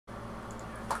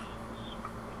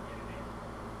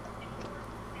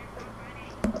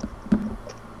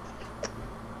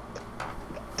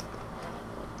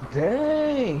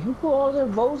Dang, who put all their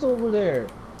votes over there?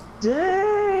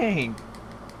 Dang.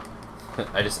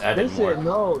 I just They added more. said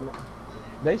no.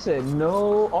 They said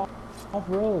no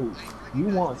off-road. You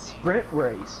want sprint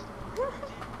race.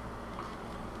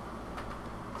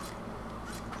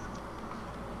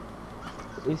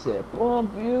 They said,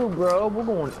 bump you, bro. We're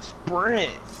going to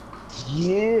sprint.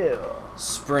 Yeah.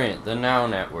 Sprint, the Now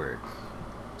Network.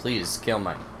 Please kill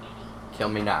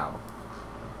me now.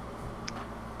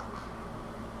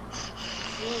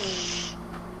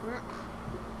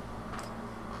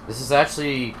 This is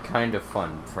actually kind of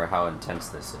fun for how intense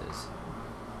this is.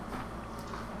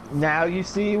 Now you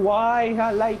see why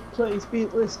I like playing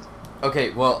Speedless.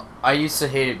 Okay, well, I used to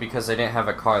hate it because I didn't have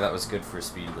a car that was good for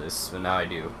Speedless, but now I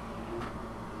do.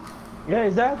 Yeah,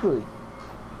 exactly.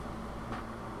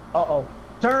 Uh-oh.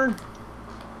 Turn.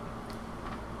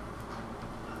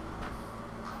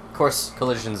 Of course,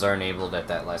 collisions are enabled at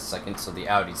that last second, so the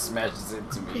Audi smashes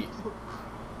into me.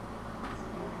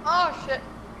 Oh shit.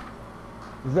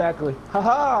 Exactly.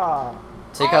 Haha.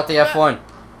 Take out the F1.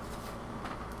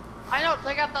 I know,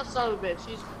 take out that son of a bitch.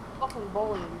 He's fucking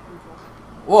bullying people.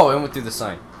 Whoa, I went through the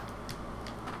sign.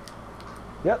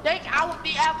 Yep. Take out the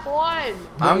F1!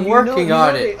 I'm working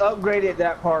on They it. upgraded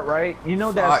that part, right? You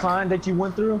know that Fuck. sign that you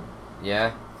went through?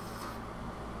 Yeah?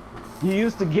 You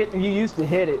used to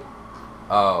hit it.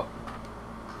 Oh.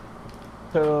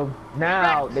 So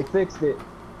now they fixed it.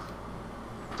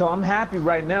 So I'm happy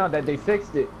right now that they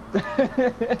fixed it.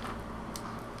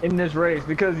 In this race,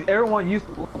 because everyone used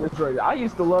to love this race. I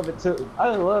used to love it too.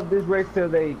 I love this race till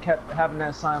they kept having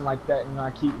that sign like that, and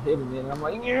I keep hitting it, and I'm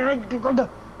like, yeah. What the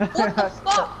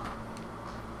fuck?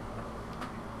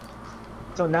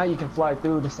 So now you can fly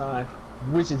through the sign,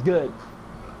 which is good.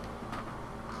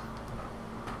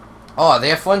 Oh, the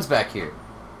F1's back here.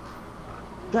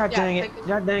 God Yeah, dang it! take it-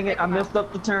 God dang it! take I it messed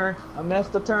up the turn. I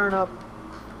messed the turn up.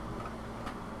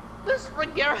 This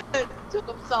Regera took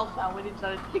himself out when he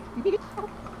tried to take me out.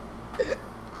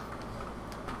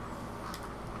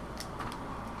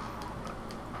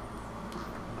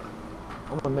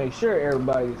 I'm gonna make sure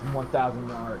everybody's 1,000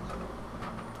 yards.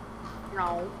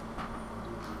 No.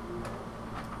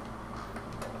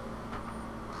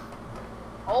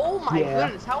 Oh my Yeah.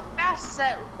 goodness, how fast is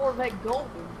that Corvette going?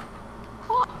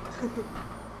 Fuck.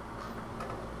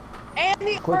 And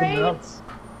the Quicken it up. brakes!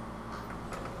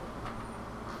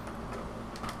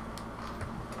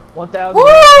 1,000 Woo!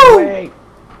 yards away.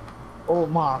 Oh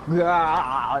my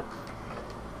god!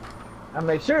 I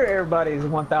make sure everybody's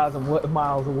 1,000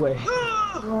 miles away.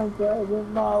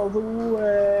 1,000 miles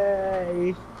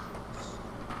away.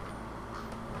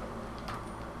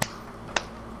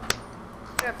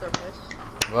 That's our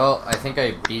bitch. Well, I think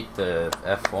I beat the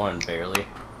F1 barely.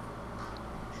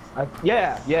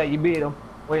 Yeah, you beat him.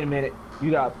 Wait a minute.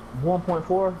 You got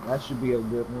 1.4? That should be a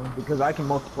good one because I can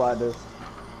multiply this.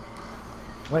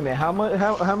 Wait a minute. How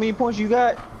many points you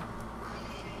got?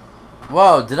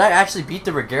 Whoa, did I actually beat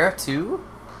the Regera too?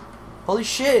 Holy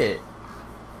shit.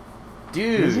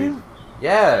 Dude. Did you?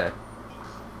 Yeah.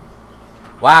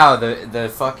 Wow,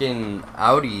 the fucking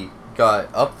Audi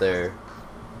got up there.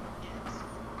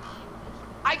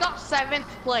 I got 7th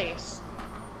place.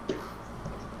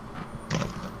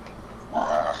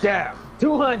 Damn.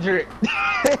 200.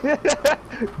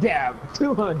 Damn.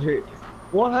 200.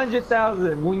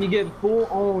 100,000. When you get full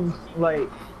on, like,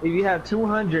 if you have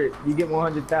 200, you get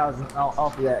 100,000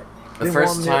 off of that. The Then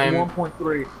first time-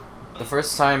 1.3. The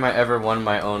first time I ever won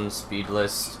my own speed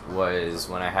list was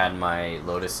when I had my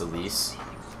Lotus Elise.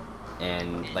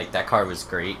 And, like, that car was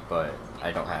great, but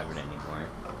I don't have it anymore.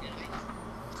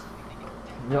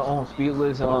 Your own speed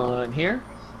list on here?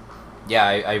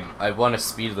 Yeah, I won a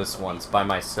speed list once by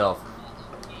myself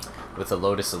with a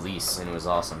Lotus Elise, and it was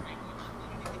awesome.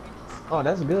 Oh,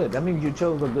 that's good. That means you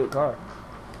chose a good car.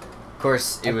 Of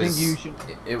course, I think you should.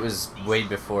 it was way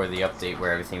before the update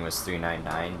where everything was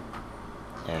 399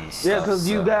 and stuff. Yeah, because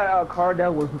you so- got a car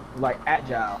that was like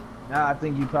agile. Now I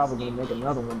think you probably gonna make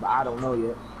another one, but I don't know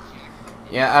yet.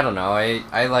 Yeah, I don't know.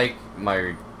 I like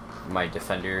my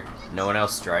Defender. No one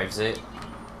else drives it,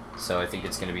 so I think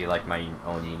it's gonna be like my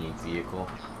own unique vehicle.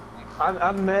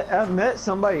 I've met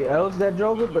somebody else that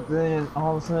drove it, but then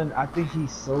all of a sudden I think he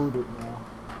sold it now.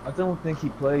 I don't think he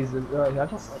plays it.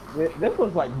 This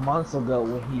was like months ago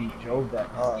when he drove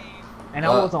that car, and I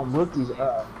was on rookies.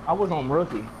 I was on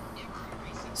rookie.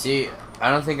 See, I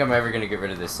don't think I'm ever gonna get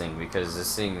rid of this thing because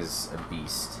this thing is a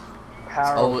beast.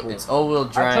 Powerful. It's all-wheel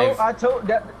drive. I told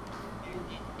that.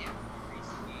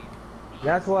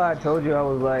 That's why I told you I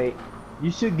was like,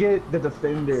 you should get the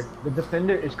Defender. The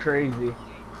Defender is crazy.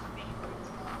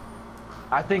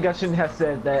 I think I shouldn't have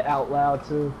said that out loud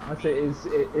too. I said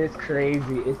it's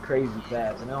crazy. It's crazy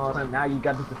fast. And all of a sudden, now you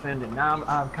got to defend it. Now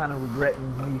I'm kind of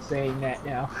regretting me saying that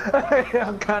now.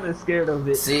 I'm kind of scared of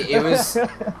it. See, it was...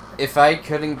 If I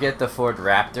couldn't get the Ford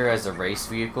Raptor as a race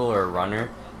vehicle or a runner,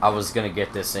 I was gonna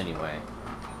get this anyway.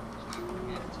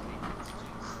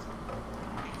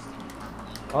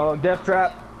 Oh, death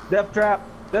trap. Death trap.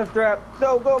 Death trap.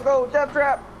 Go, go, go. Death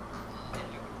trap.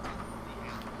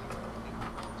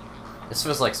 This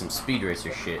feels like some Speed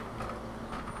Racer shit.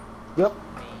 Yep.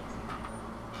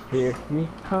 Here he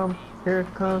comes. Here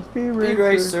comes Speed Racer. Speed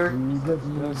Racer.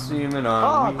 No semen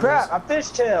on Oh crap! I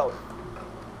fishtailed.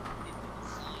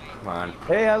 Come on.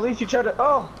 Hey, at least you tried to.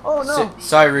 Oh, oh no.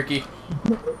 Sorry, Ricky.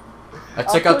 I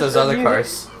took out those other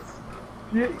cars.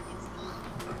 You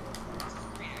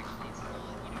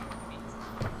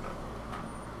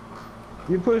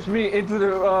pushed me into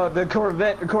the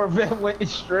Corvette. The Corvette went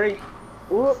straight.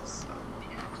 Whoops.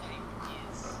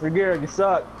 Regera, you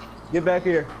suck. Get back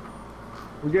here.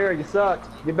 Regera, you suck.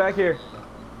 Get back here.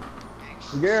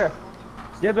 Regera,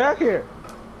 get back here.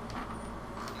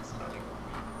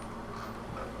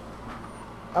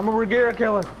 I'm a Regera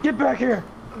killer. Get back here.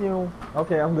 You know.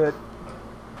 Okay, I'm good.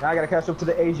 Now I gotta catch up to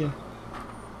the Asian.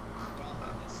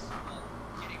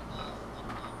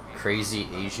 Crazy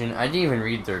Asian? I didn't even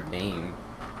read their name.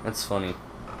 That's funny.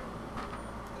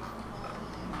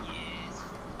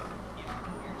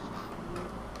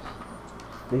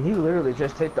 Did he literally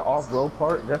just take the off-road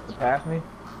part just to pass me?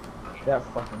 That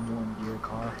fucking one-gear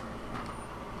car.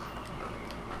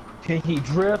 Can he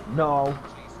drift? No.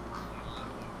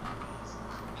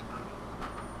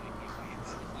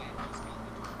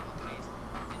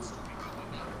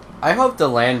 I hope the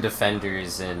Land Defender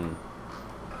is in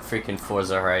freaking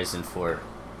Forza Horizon 4.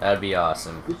 That'd be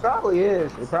awesome. It probably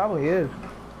is. It probably is.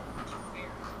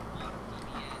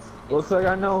 Looks like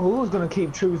I know who's gonna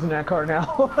keep choosing that car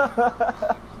now.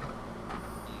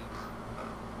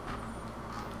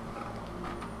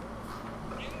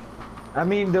 I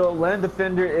mean, the Land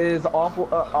Defender is awful.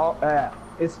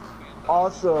 It's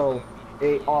also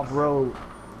a off-road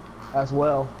as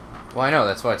well. Well, I know.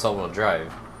 That's why it's all-wheel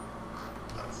drive.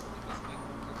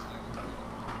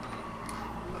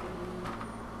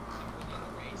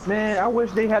 Man, I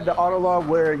wish they had the auto log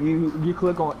where you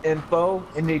click on info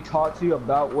and they talk to you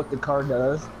about what the car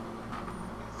does,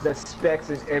 the specs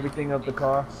and everything of the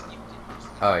car.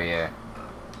 Oh yeah.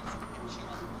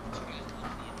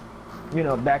 You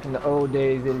know, back in the old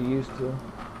days that it used to.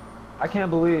 I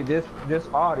can't believe this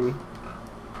Audi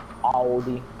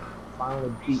finally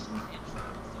beat me.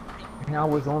 And I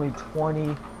was only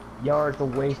 20 yards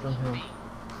away from him.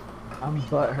 I'm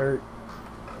butthurt.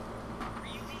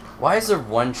 Why is there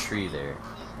one tree there?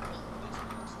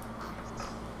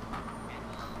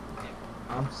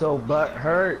 I'm so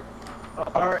butthurt.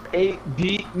 R8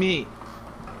 beat me.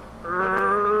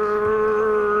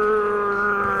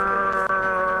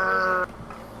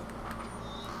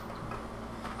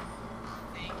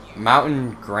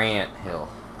 Mountain Grant Hill.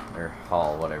 Or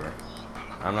Hall, whatever.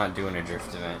 I'm not doing a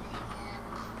drift event.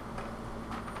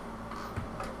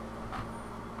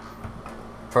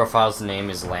 Profile's name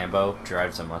is Lambo,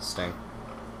 drives a Mustang.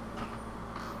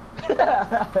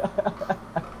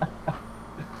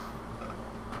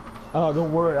 Oh,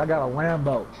 don't worry, I got a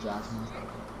Lambo, Jocelyn.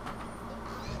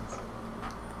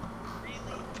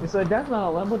 It's like, that's not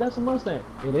a Lambo, that's a Mustang.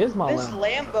 It is my This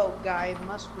Lambo. Lambo guy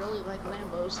must really like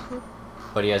Lambos.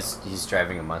 But he's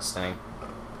driving a Mustang.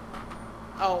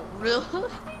 Oh, really?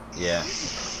 Yeah.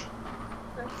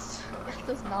 That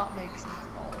does not make sense at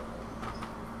all.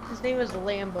 His name is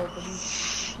Lambo, but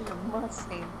he's a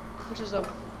Mustang, which is a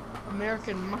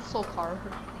American muscle car.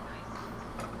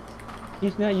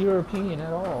 He's not European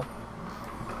at all.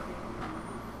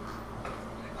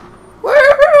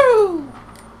 Woohoo!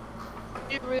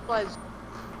 You realize?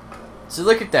 So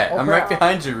look at that. Oh, I'm crap. right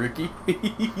behind you, Ricky.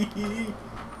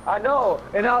 I know,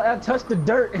 and I touched the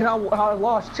dirt and I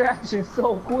lost traction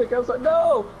so quick. I was like,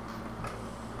 no!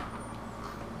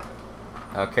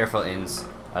 Oh, careful, Inns.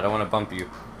 I don't want to bump you.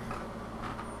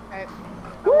 Okay. I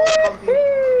won't bump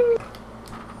you.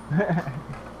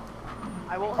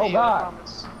 I won't Oh, hit you, God. I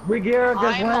promise. Regera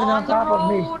just I'm landed on top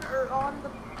of me. Or on the...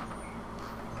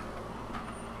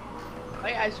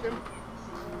 Hey, ice cream.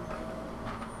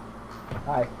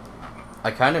 Hi.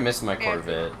 I kind of missed my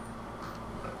Corvette.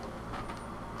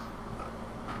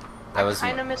 That was I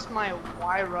kind of missed my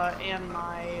Wyra and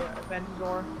my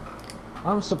Aventador.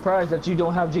 I'm surprised that you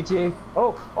don't have GTA.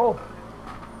 Oh, oh.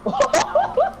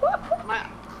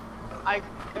 I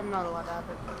am not allowed to have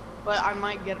it, but I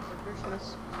might get it for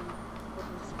Christmas, which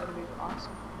is gonna be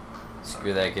awesome.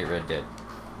 Screw that, get Red Dead.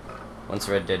 Once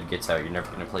Red Dead gets out, you're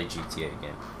never gonna play GTA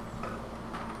again.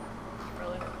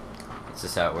 Really? It's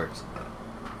just how it works.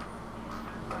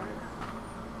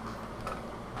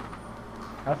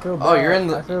 I feel bad. Oh, you're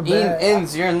in I feel the bad.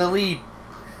 ends. You're in the lead.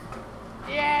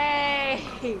 Yay!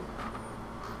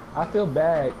 I feel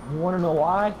bad. You want to know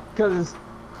why? Because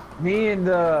me and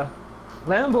the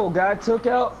Lambo guy took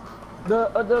out the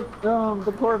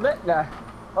Corvette guy.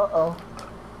 Uh-oh.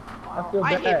 I feel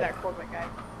I bad. hate that Corvette guy.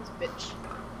 This bitch.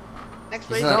 Next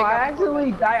He's race, not- No, take out the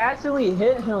Corvette. I actually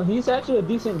hit him. He's actually a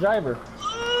decent driver.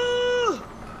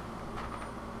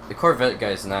 The Corvette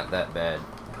guy's not that bad.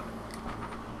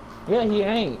 Yeah, he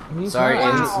ain't. He's Sorry,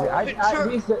 not. Wow. He's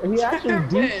actually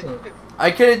decent. I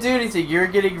couldn't do anything. You were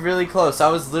getting really close. I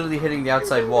was literally hitting the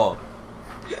outside wall.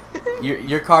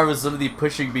 Your car was literally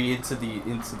pushing me into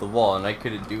the wall, and I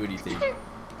couldn't do anything.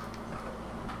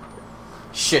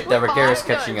 Shit, that Regera's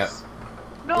catching up.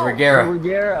 No. The Regera.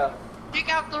 Regera. Take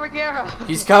out the Regera.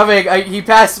 He's coming. He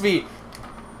passed me.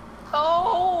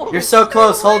 Oh. You're so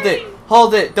close. Hold it.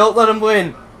 Hold it. Don't let him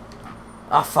win.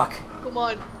 Ah, fuck. Come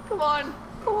on. Come on.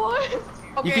 Come on.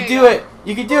 Okay, You can do it.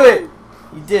 You can do it.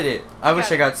 You did it. I wish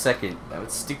got I got second. That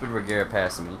was stupid Regera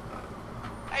passing me.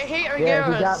 I hate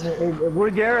Yeah, he got Regeras. me.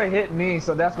 Regera hit me,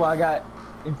 so that's why I got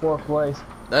in 4th place.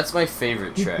 That's my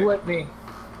favorite He track. flipped me.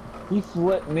 He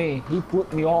flipped me. He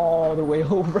flipped me all the way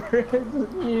over.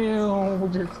 You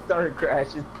just started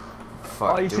crashing. All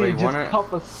Fuck. you Do see I is just wanna? a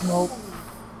puff of smoke.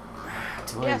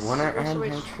 Do Yes, I wanna let's earn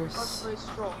race- nitrous? let's race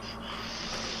Stroll.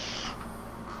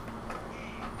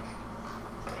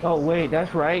 Oh wait,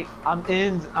 that's right. I'm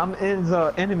N's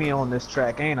enemy on this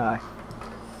track, ain't I?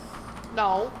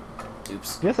 No.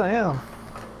 Oops. Yes, I am.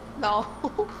 No.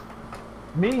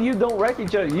 Me and you don't wreck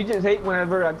each other. You just hate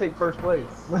whenever I take 1st place.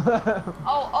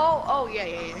 Oh, yeah.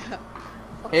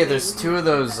 Hey, there's two of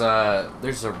those.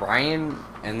 There's a Ryan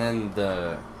and then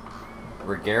the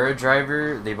Regera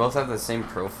driver. They both have the same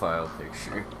profile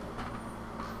picture.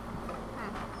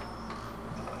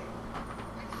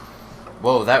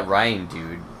 Whoa, that Ryan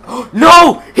dude.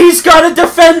 No! He's got a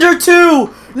defender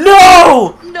too!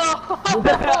 No! No.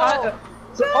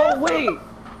 Oh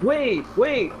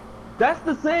wait. That's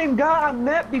the same guy I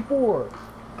met before.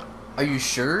 Are you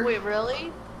sure? Wait,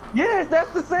 really? Yes,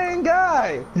 that's the same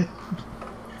guy.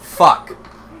 Fuck.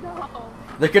 No.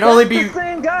 There can only be. the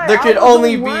same guy. There could I was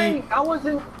only in be. rank- I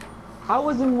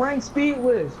was in rank speed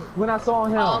list when I saw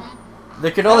him.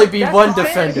 There can only be That's one the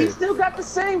same- defender. He still got the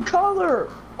same color.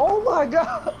 Oh my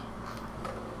god.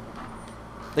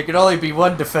 There can only be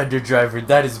one defender driver.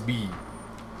 That is me.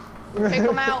 Take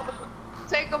him out.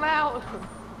 Take him out.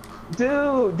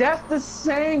 Dude, that's the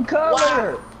same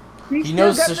color. Wow. He He still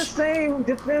knows got the the sh- same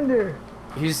defender.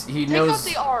 He Take knows. out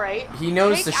the R8. He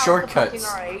knows Take the out shortcuts. The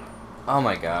fucking R8. Oh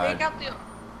my Take god. out the.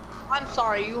 I'm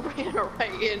sorry, you ran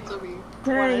right into me.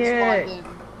 Dang when I it. spawned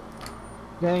in.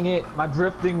 Dang it, my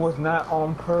drifting was not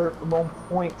on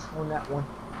point on that one.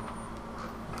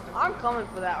 I'm coming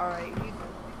for that R8. He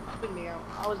took me out.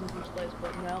 I was in 1st place,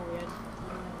 but no, we had.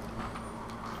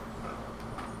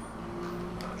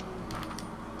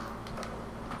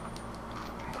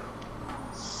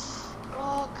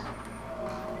 Fuck.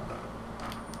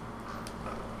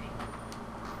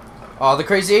 Oh, the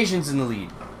crazy Asian's in the lead.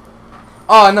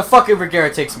 Oh, and the fucking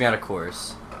Regera takes me out of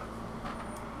course.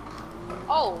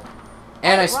 Oh.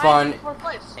 And I Ryan's spawn. in 4th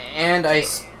place. And I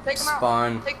Take him out.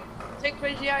 spawn. Take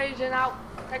Crazy Asian out.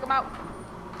 Take him out.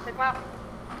 Take him out.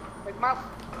 Take him out.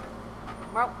 Take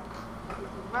him out. Take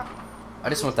him out. I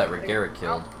just want that Regera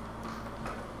killed.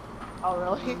 Oh,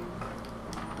 really?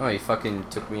 Oh, he fucking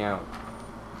took me out.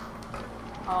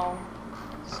 Oh.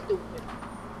 Stupid.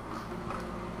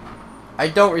 I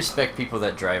don't respect people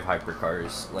that drive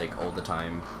hypercars like all the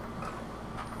time.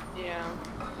 Yeah.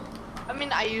 I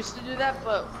mean, I used to do that,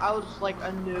 but I was like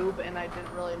a noob and I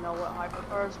didn't really know what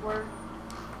hypercars were.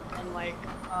 And like,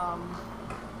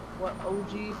 what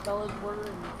OG fellas were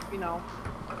and, you know,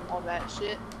 all that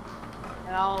shit.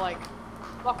 And I was like,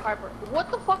 fuck hyper. What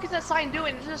the fuck is that sign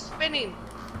doing? It's just spinning.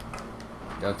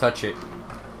 Don't touch it.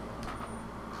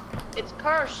 It's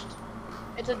cursed.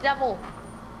 It's a devil.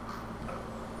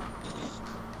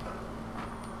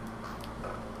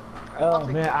 Oh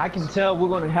man, I can tell we're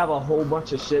gonna have a whole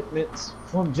bunch of shipments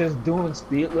from just doing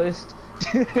speed list.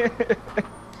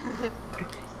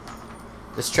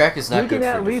 This track is not We good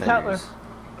can for at least have defenders.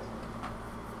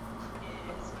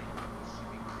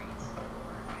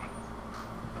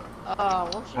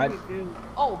 What should we do?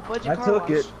 Oh, budget I car took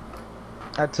wash. it.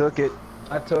 I took it.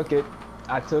 I took it.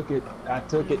 I took it. I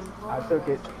took it. I took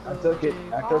it. I took it.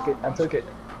 I took it. I took it.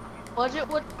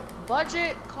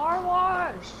 Budget car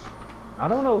wash. I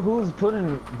don't know who's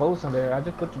putting votes on there. I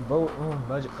just put the vote on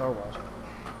budget car wash.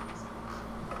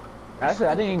 Actually,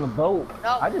 I didn't even vote.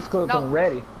 No. I just clicked No. on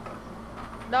ready.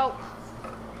 No.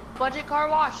 Budget car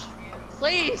wash.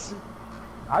 Please.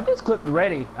 I just clicked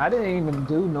ready. I didn't even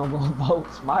do no more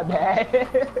votes. My bad.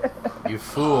 You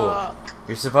fool.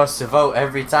 You're supposed to vote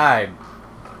every time.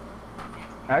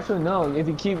 Actually, no. If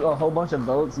you keep a whole bunch of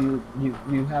votes, you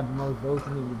have the most votes,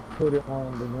 and then you put it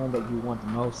on the one that you want the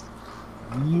most.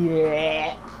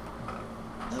 Yeah.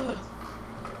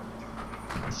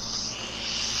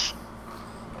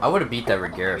 I would have beat that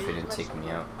Regera if it didn't take me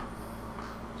out.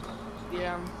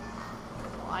 Yeah.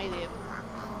 Well, I did.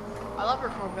 I love her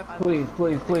Corvette. Please,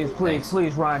 please, please, please, Thanks.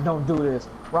 please, Ryan, don't do this.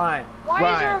 Ryan. Why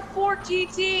Ryan. is there a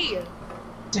 4TT?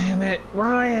 Damn it,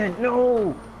 Ryan,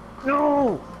 no,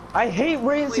 no. I hate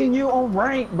racing Wait. you on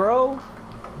rank, bro.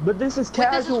 But this is Wait, this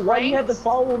casual. is Why you had to ranked?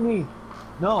 follow me?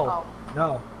 No, Oh.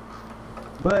 no.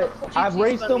 But GT's I've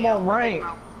raced funny, them on I'll rank. take him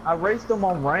out. I raced them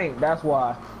on rank. That's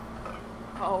why.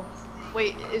 Oh.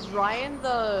 Wait, is Ryan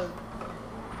the...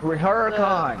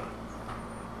 Huracan.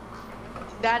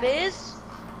 That is?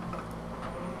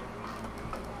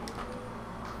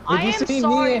 If you see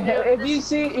me and him,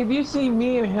 if you see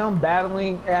me and him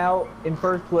battling out in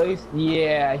first place,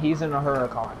 yeah, he's in a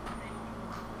Huracan.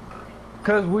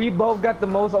 Cause we both got the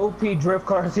most OP drift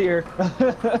cars here.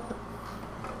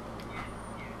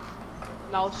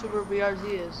 No, Super BRZ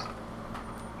is.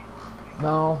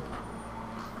 No.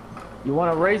 You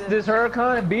want to race this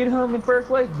Huracan and beat him in first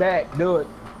place? Back, do it.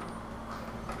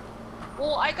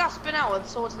 Well, I got spin out with,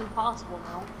 so it's impossible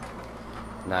now.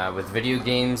 Nah, with video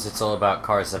games, it's all about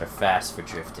cars that are fast for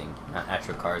drifting, not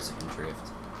actual cars that can drift.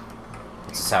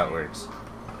 It's just how it works.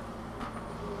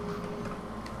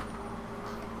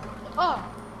 Oh.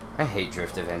 I hate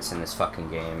drift events in this fucking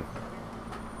game.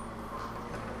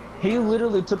 He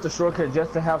literally took the shortcut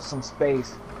just to have some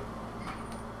space.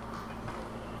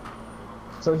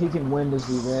 So he can win this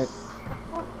event.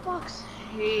 For fuck's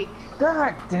sake.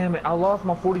 God damn it, I lost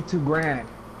my 42 grand.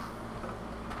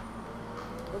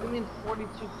 What do you mean 42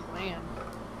 grand?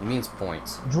 It means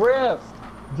points. Drift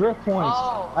points.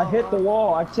 Oh, I hit the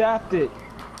wall, I tapped it.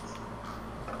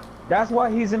 That's why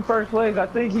he's in first place. I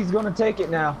think he's gonna take it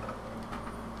now.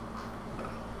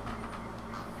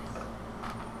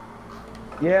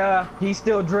 Yeah, he's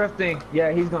still drifting.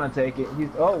 Yeah, he's gonna take it.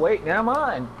 Oh wait, never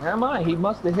mind. Never mind. He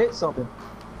must have hit something.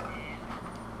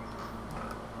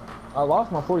 I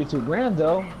lost my 42 grand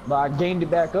though, but I gained it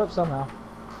back up somehow.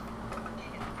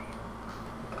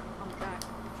 I'm back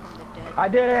from the dead. I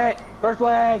did it! First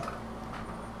flag!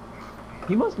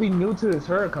 He must be new to this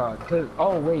Huracan, cause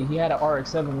oh wait, he had an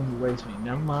RX-7 when he raced me.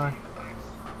 Never mind.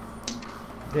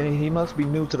 Then he must be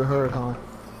new to the Huracan.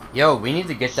 Yo, we need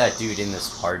to get that dude in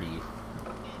this party.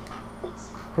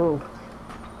 Who?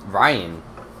 Ryan.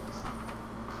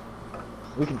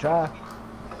 We can try.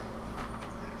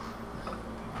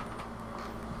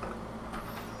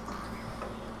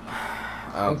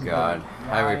 Oh god.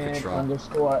 Highway patrol.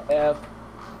 Underscore F.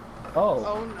 Oh,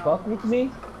 Oh, no. fuck with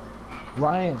me?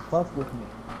 Ryan, fuck with me.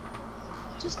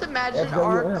 Just imagine That's what you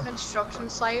our are. construction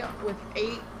site with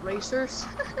 8 racers.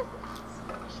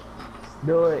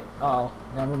 Do it. Oh,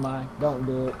 never mind. Don't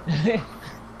do it.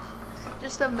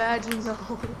 Just imagine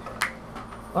though.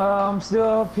 I'm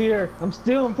still up here. I'm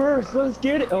still in first. Let's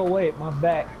get it. Oh wait, my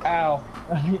back. Ow.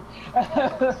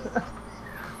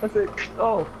 That's it.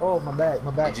 Oh, my back.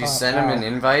 My back. Did you send him an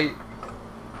invite?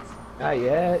 Not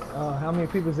yet. How many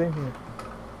people's in here?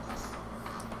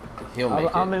 He'll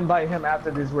make I'm it. invite him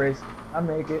after this race. I'll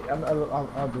make it.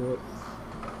 I'll do it.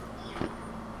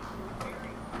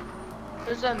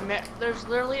 There's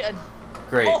literally a.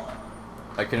 Great. Oh!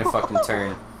 I couldn't fucking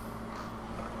turn.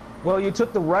 Well, you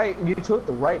took the right. You took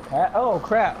the right path. Oh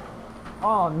crap.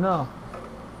 Oh no.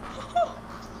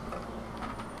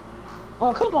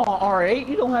 Oh come on, R8.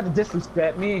 You don't have to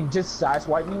disrespect me and just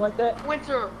sideswipe me like that.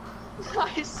 Winter.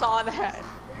 I saw that.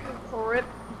 Rip.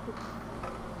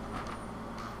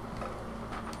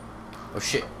 Oh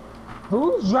shit.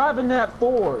 Who's driving that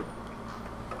Ford?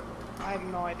 I have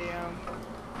no idea.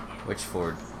 Which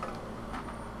Ford?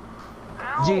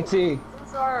 Ow. GT.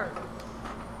 Those are.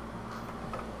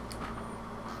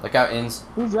 Look out, Inns.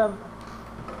 Who's driving?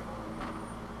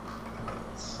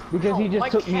 Because he Ow,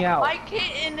 just took me out. My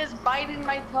kitten is biting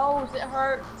my toes. It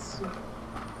hurts.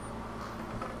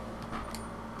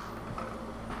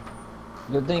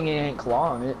 Good thing he ain't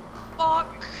clawing it.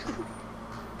 Fuck.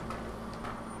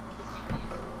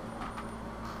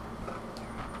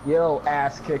 Yo,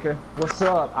 ass kicker. What's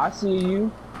up? I see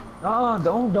you.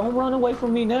 Don't run away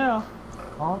from me now.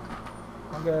 Honk.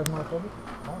 Honk ass motherfucker.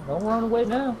 Don't run away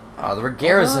now. Oh, the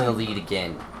Regera's in the lead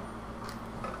again.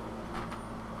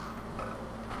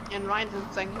 And Ryan's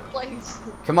in second place.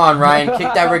 Come on, Ryan,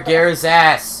 kick that Reguera's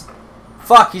ass.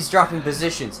 Fuck, he's dropping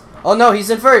positions. Oh no, he's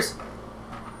in first.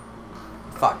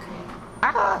 Fuck.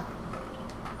 Ah!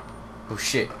 Oh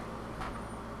shit.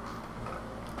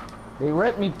 They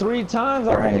wrecked me 3 times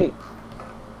already.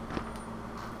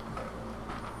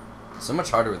 So much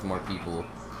harder with more people.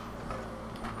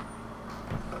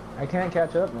 I can't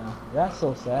catch up now. That's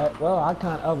so sad. Well, I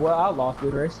lost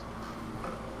this race.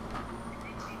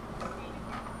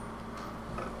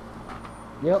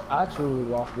 Yep, I truly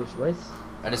lost this race.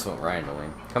 I just want Ryan to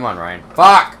win. Come on, Ryan.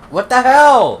 Fuck! What the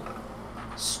hell?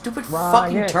 Stupid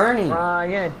fucking turning.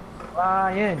 Ryan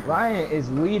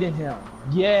is leading him.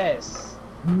 Yes.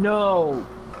 No.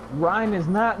 Ryan is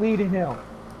not leading him.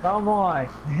 Come on.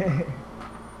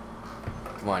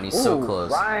 Come on, he's so close.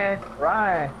 Ryan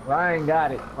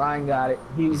got it. Ryan got it.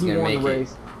 He won the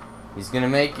race. He's gonna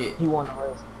make it. He won the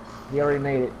race. He already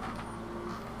made it.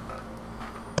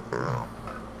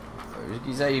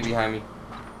 Is that you behind me?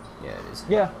 Yeah, it is.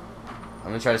 Yeah. I'm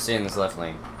gonna try to stay in this left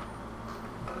lane.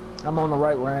 I'm on the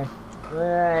right lane.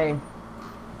 Lane.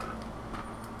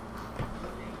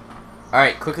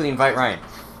 Alright, quickly invite Ryan.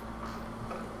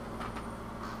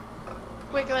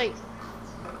 Quickly.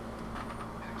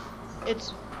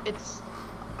 It's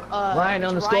Ryan it's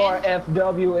underscore Ryan.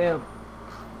 FWM.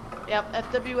 Yep,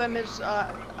 FWM is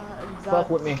Fuck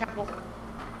with me. capital.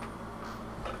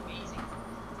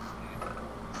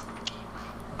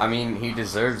 I mean, he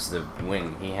deserves the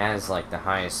win. He has like the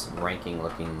highest ranking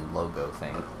looking logo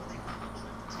thing.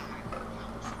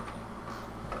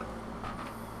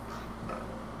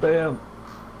 Boom.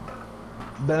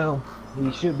 Boom.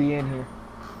 He should be in here.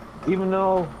 Even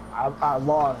though I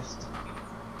lost.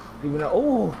 Even though,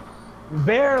 oh,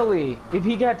 barely. If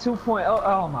he got 2.0,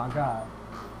 oh my god.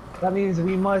 That means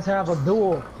we must have a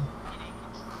duel.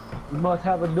 We must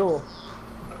have a duel.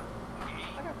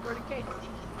 I got 30K.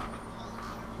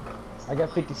 I got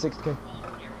 56K.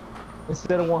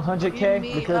 Instead of 100K,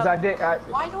 Me, because why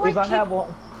do if I keep, have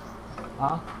one,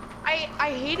 huh? I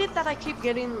hate it that I keep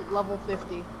getting level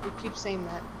 50. You keep saying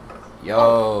that.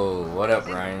 Yo, what up,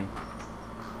 Ryan?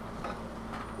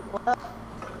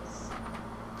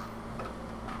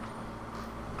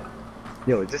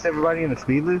 Yo, is this everybody in the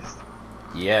speed list?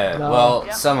 Yeah, No. well,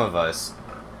 Yep. some of us.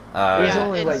 There's Yeah,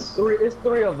 only like it's- three. It's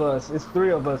 3 of us. It's 3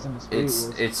 of us in the speed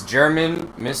list. It's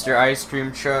German, Mr. Ice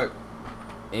Cream Truck,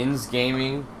 Inns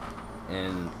Gaming,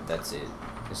 and that's it.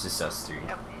 It's just us 3.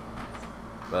 Yep.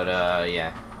 But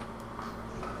yeah.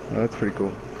 Oh, that's pretty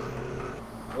cool.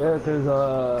 Yeah,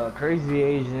 cause Crazy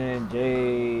Asian,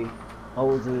 Jay,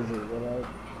 Moses, or whatever.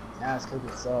 Ask cause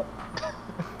it's up.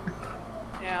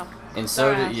 Yeah. And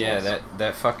so They're did, yeah, assholes.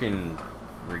 that fucking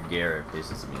Reguera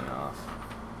pisses me off.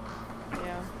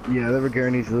 Yeah. Yeah, that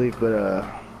Reguera needs to leave, but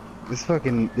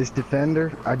this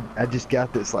defender, I just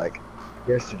got this like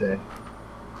yesterday.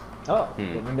 Oh,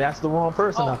 and that's the wrong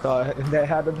person I thought that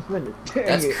had to defend it. Dang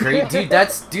That's it. crazy,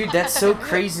 dude. That's so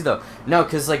crazy though. No,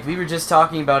 cause like we were just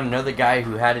talking about another guy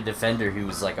who had a defender who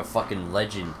was like a fucking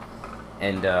legend,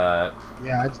 and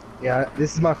Yeah,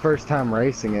 this is my first time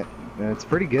racing it, and it's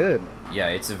pretty good. yeah,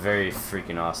 it's a very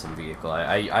freaking awesome vehicle.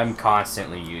 I'm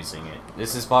constantly using it.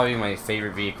 This is probably my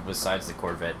favorite vehicle besides the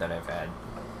Corvette that I've had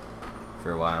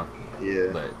for a while.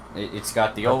 Yeah. But it's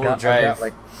got the I've all-wheel got drive.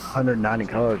 like 190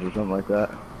 colors or something like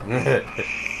that.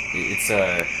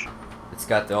 It's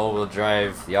got the all-wheel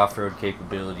drive, the off-road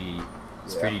capability.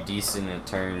 It's Yeah. pretty decent in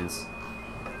turns.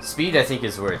 Speed, I think,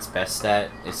 is where it's best at.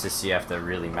 It's just you have to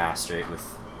really master it with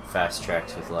fast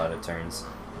tracks with a lot of turns.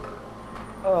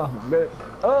 Oh my good.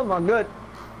 Oh my good.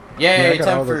 Yay, I got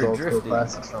time all those for old school drifting.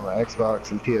 classics from my Xbox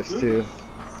and PS2.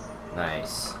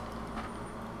 Nice.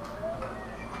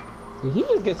 Did he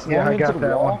just get swung Yeah, I into got the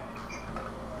that wall? one.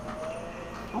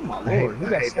 Oh my I hate, lord, he I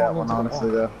got hate that swung one, into the honestly,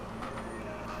 wall. though.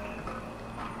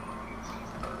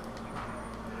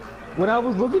 When I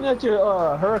was looking at your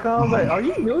Huracan, I was like, are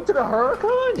you new to the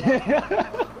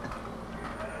Huracan?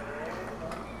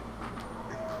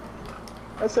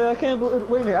 I said, I can't believe,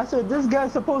 wait a minute, I said, this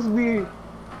guy's supposed to be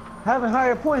having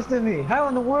higher points than me. How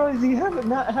in the world is he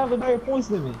not having higher points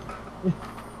than me?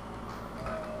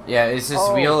 Yeah, it's just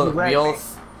Oh, we all right.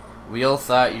 we all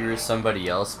thought you were somebody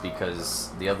else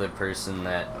because the other person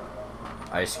that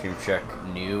Ice Cream Truck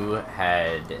knew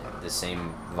had the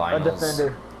same A vinyls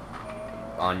defender.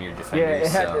 on your defender. Yeah, it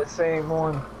had so. the same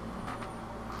one.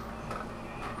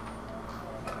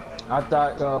 I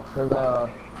thought, cause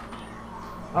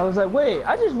I was like, wait,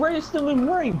 I just raced them in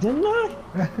ring, didn't I?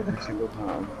 Every single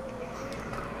time.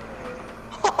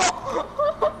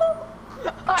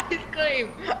 Ice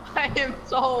cream! I am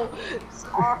so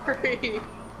sorry.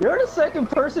 You're the second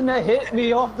person that hit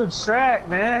me off the track,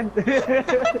 man.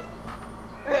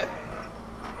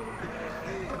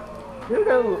 You're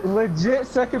the legit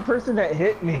second person that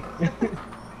hit me.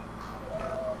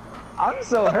 I'm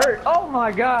so hurt. Oh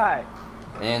my god.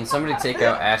 Man, somebody take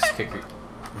out ass kicker.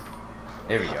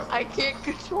 There we go. I can't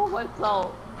control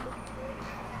myself.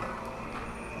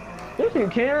 If you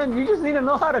can, you just need to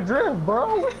know how to drift,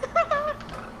 bro.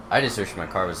 I just wish my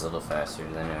car was a little faster,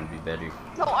 then it would be better.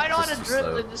 No, I know how Just to too drift,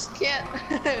 slow. I just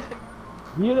can't.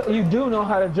 You do know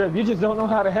how to drift. You just don't know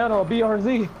how to handle a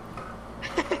BRZ.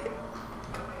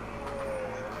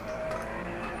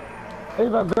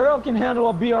 If a girl can handle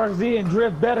a BRZ and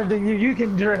drift better than you, you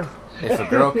can drift. If a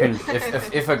girl can,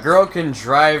 if a girl can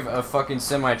drive a fucking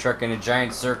semi truck in a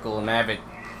giant circle and have it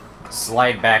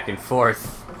slide back and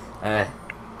forth, I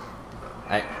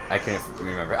can't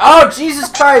remember. Oh Jesus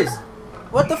Christ!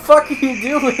 What the fuck are you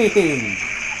doing?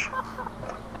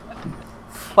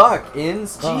 Fuck,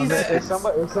 Ins, Jesus. Is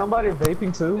somebody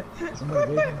vaping too?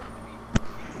 Somebody vaping?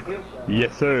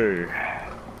 Yes, sir.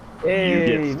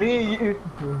 Hey, me and you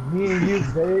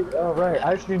vape. All right,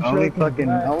 ice cream truck.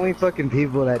 Only fucking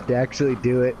people that actually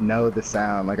do it know the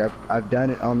sound. Like I've done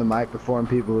it on the mic before, and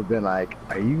people have been like,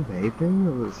 "Are you vaping?" I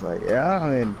was like, "Yeah." I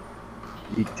mean,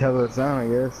 you can tell the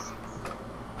sound, I guess.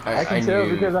 I can tell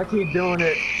because I keep doing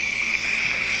it.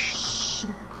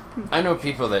 I know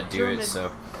people that do it, so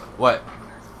what?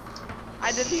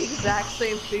 I did the exact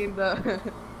same thing, the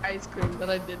ice cream that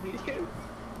I did to you.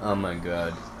 Oh my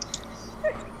god.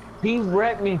 He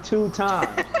wrecked me 2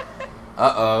 times.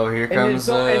 Uh-oh, here comes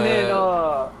and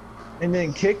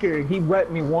then Kicker, he wrecked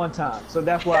me 1 time. So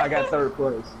that's why I got 3rd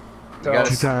place. So, You got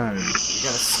 2 times. You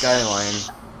got a skyline.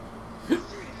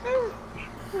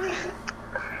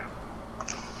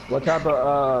 what type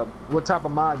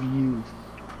of mod you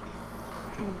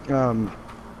use?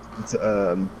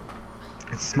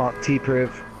 It's smart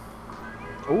T-Priv.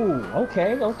 Ooh,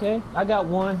 okay. I got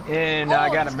one, and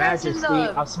I got a Majesty,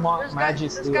 a smart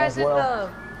Majesty as well.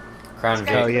 Crown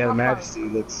Oh Vic. yeah, the Majesty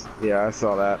looks. Yeah, I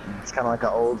saw that. It's kind of like an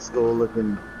old school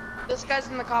looking. This guy's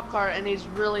in the cop car and he's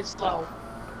really slow.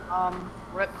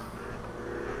 Rip.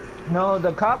 No,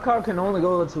 the cop car can only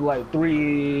go to like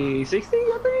 360,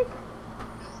 I think.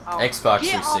 Oh. Xbox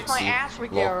Get off my 360. ass,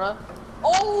 Rigera.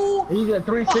 Oh! He's at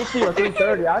 360 or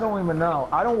 330. I don't even know.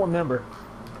 I don't remember.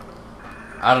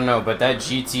 I don't know, but that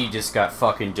GT just got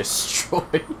fucking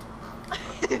destroyed.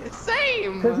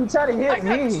 Same. Cause he tried to hit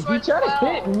me. He tried to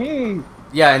hit me.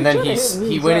 Yeah, and then He could've hit me,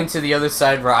 he went so- into the other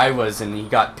side where I was, and he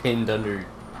got pinned under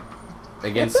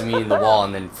against me in the wall,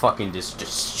 and then fucking just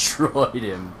destroyed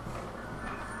him.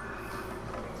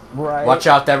 Right. Watch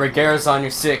out, that Rigera's on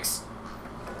your 6.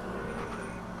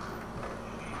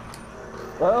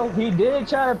 Well, he did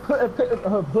try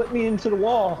to put me into the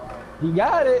wall. He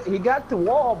got it. He got the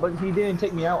wall, but he didn't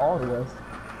take me out all the way.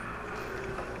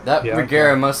 That Yeah,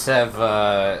 Rigera must have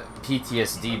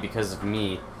PTSD because of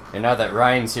me. And now that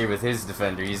Ryan's here with his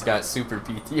defender, he's got super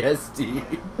PTSD.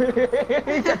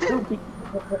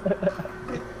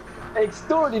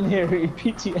 Extraordinary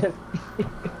PTSD.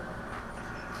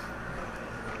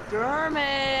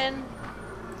 German.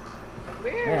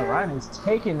 Weird. Man, Ryan is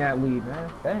taking that lead, man.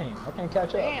 Dang, I can't catch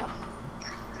up. Damn.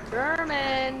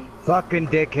 German. Fucking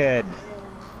dickhead.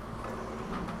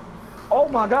 Oh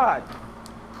my god.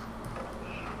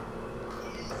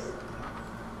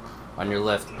 On your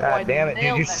left. Oh, I God damn it, dude!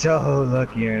 nailed You're that. so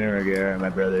lucky you're in a Regera, my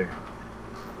brother.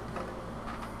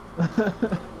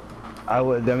 I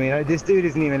mean, this dude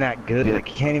isn't even that good. Like,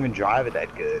 he can't even drive it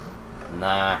that good.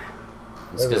 Nah.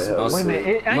 It's because Wait a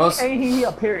minute, ain't he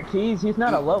a pair of keys? He's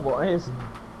not a level. He's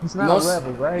not a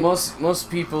level, right?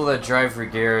 Most people that drive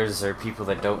Rigeras are people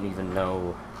that don't even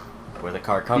know where the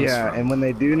car comes Yeah, from. and when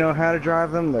they do know how to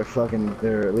drive them, they're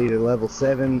either level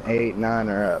 7, 8, 9,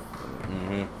 or up.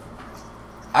 Mm-hmm.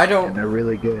 And they're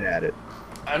really good at it.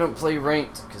 I don't play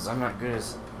ranked because I'm not good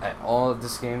at all of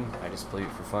this game. I just play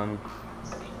it for fun.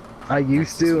 I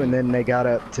used to, and then they got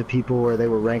up to people where they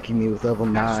were ranking me with level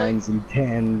 9s and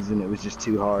 10s, and it was just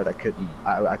too hard. I couldn't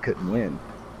win.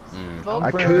 Mm. Vote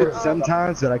I for, could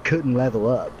sometimes, but I couldn't level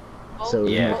up. So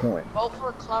Yeah. no point. Vote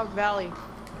for Cloud Valley.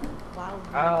 Cloud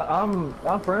Valley.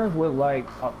 I'm friends with like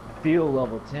a few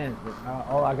level 10s, but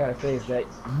all I gotta say is that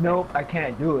nope, I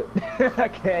can't do it. I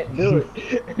can't do it.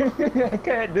 I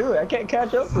can't do it. I can't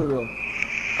catch up to them.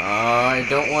 I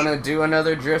don't want to do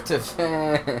another drift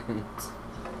event.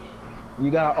 You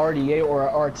got an RDA or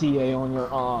an RTA on your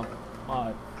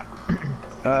mod.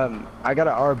 I got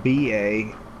an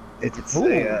RBA. It's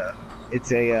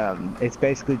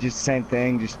basically just the same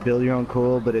thing. Just build your own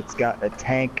cool, but it's got a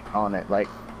tank on it, like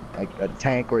a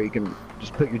tank where you can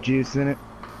just put your juice in it.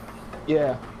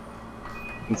 Yeah.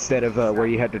 instead of where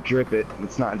you had to drip it.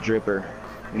 It's not a dripper.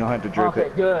 You don't have to drip Okay,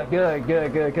 it. good.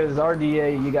 Because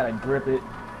RDA, you gotta drip it.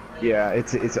 Yeah,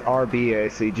 it's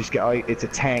RBA, so you just get it's a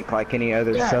tank like any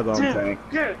other sub-ohm tank.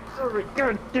 Good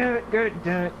damn it.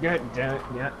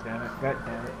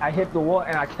 I hit the wall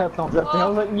and I kept on drifting. I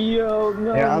was like, yo,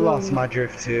 no. Yeah, I lost my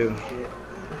drift too.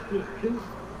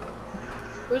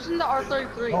 Who's in the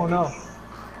R33? Oh no.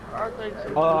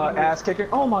 R33. Ass kicker.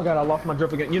 Oh my god, I lost my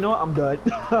drift again. You know what? I'm done.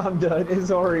 I'm done. It's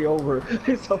already over.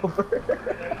 It's over.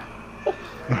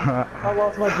 I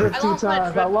lost my drift two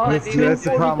times. I lost That's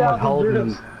the problem with 40,000 holding.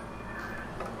 drifts.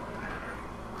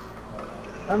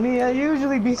 I mean, I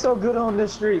usually be so good on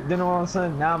this streak. Then all of a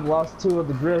sudden, now I'm lost 2 of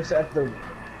the drifts at the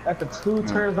 2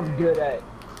 turns I'm good at.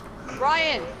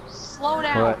 Ryan, slow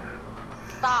down. What?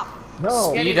 Stop. No.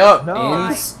 Speed up, No.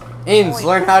 Ins,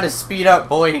 learn how to speed up,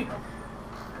 boy.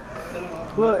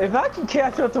 Look, if I can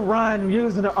catch up to Ryan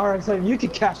using the RX-7, you can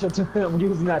catch up to him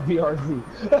using that BRZ.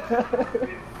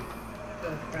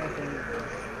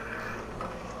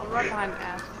 I'm right behind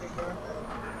Ass Kicker.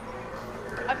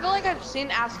 I feel like I've seen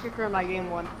Ass Kicker in my game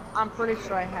one. I'm pretty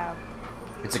sure I have.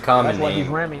 It's a common That's why he's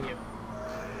name. ramming you.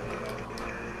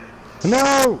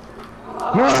 No!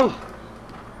 No!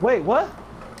 Wait, what?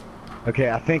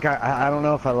 Okay, I think I don't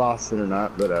know if I lost it or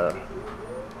not, but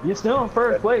You're still in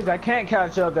first place. I can't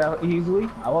catch up that easily.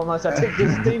 Unless I take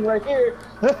this thing right here.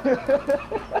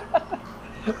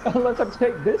 Unless I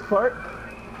take this part.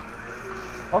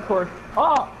 Of course.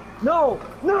 Oh! No!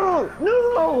 No!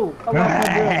 No!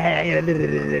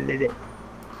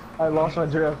 I lost my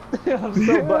drift. I'm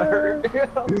so butthurt.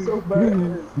 I'm so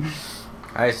butthurt.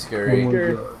 Hi,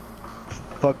 Scurry.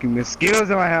 fucking mosquitoes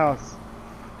in my house.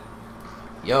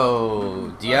 Yo,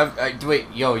 do you have? Wait,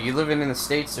 yo, you living in the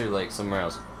States or like somewhere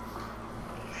else?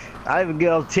 I live in good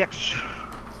old Texas.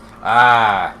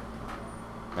 Ah,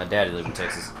 my daddy lived in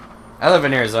Texas. I live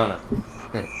in Arizona.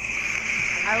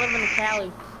 I live in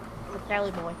Cali. I'm a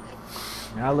Cali boy.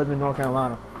 And I live in North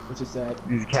Carolina, which is sad.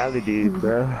 These Cali dudes,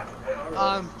 bro.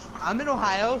 I'm in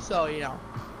Ohio, so you know.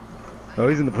 Oh,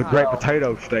 he's in the great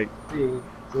potato state.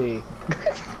 See.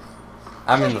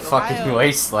 I'm in the fucking Ohio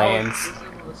wastelands.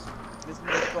 Is the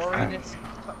most boring. Is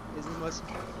the most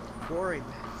boring.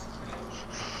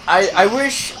 I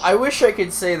wish I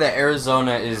could say that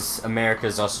Arizona is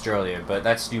America's Australia, but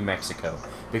that's New Mexico.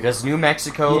 Because New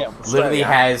Mexico literally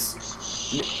has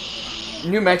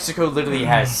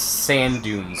sand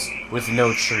dunes with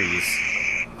no trees.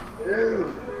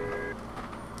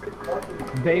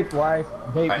 Vape life,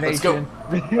 vape Alright, let's nation.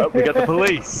 Oh, we got the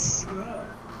police.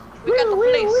 We got the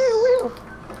police.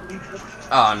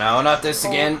 Oh no, not this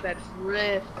again. That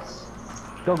drift.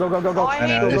 Go. Oh, I I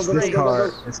know, hate this those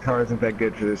car isn't that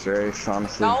good for this race,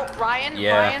 honestly. No, Ryan,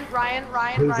 Yeah.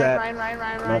 Ryan. Who's that? Ryan.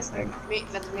 Mustang. Me,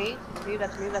 that's me.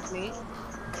 That's me.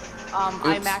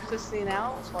 I Oops. maxed this thing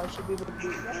out, so I should be able to beat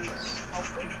you guys.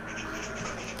 Hopefully.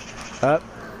 Up.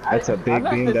 That's a big I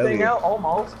maxed this thing BMW. out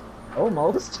almost. I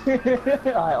almost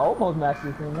maxed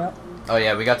this thing out. Oh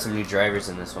yeah, we got some new drivers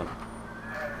in this one.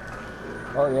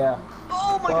 Oh yeah.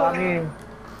 Oh my Well, god. I mean,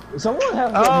 someone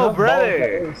has Oh, enough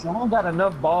brother. balls. Someone got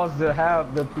enough balls to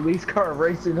have the police car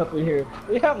racing up in here.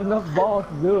 They have enough balls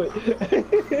to do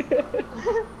it.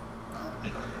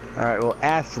 All right, well,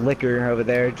 Ass Liquor over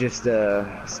there just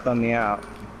spun me out.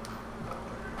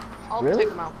 I'll Really? take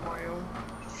them out for you.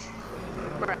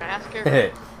 Right, ask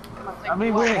her. I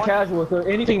mean, we're in casual, so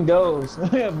anything goes.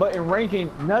 But in ranking,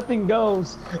 nothing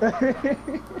goes.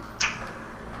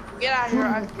 Get out of here,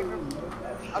 ask her.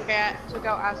 Okay, I took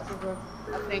out ask her.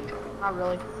 I think. Not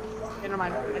really. Okay, never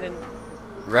mind. I didn't.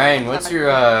 Ryan, what's your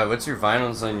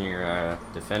vinyls on your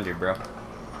Defender, bro?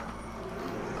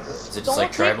 Is it just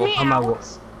like tribal? Take me On my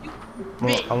out, you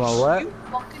bitch. on my what? You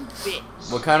fucking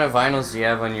bitch. What kind of vinyls do you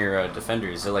have on your Defender?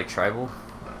 Is it like tribal?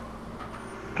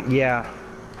 Yeah.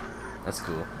 That's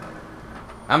cool.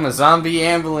 I'm a zombie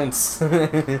ambulance.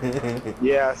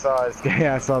 Yeah, I saw it.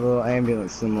 Yeah, I saw the little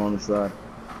ambulance symbol on the side.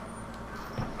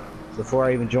 Before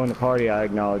I even joined the party, I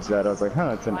acknowledged that. I was like,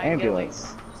 huh, it's an Ryan, get away.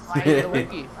 ambulance. Ryan, get away.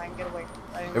 Ryan, get away.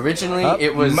 Ryan, Originally, Up,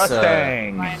 it was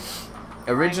Mustang. Ryan.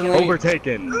 originally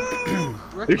Overtaken.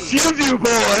 Rookie. Excuse you,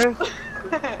 boy.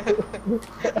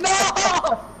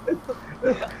 No!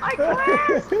 I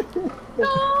crashed!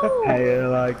 No! How you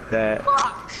like that?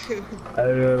 Fuck! How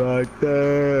you like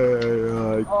that? How you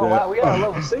like Oh that? wow, we got a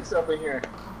level 6 up in here.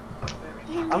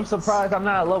 I'm surprised I'm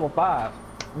not at level 5.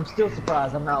 I'm still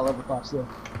surprised I'm not at level 5 still.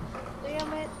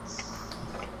 Damn it.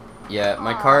 yeah,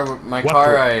 my Aw. car What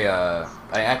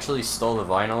I actually stole the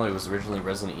vinyl. It was originally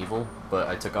Resident Evil, but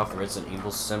I took off the Resident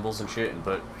Evil symbols and shit and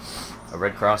put a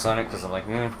red cross on it because I'm like,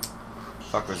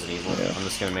 Fuck Resident Evil. Yeah. I'm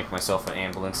just gonna make myself an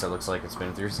ambulance that looks like it's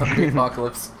been through zombie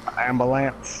apocalypse.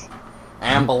 Ambulance.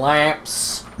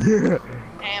 Ambulance.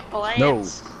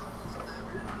 Ambulance.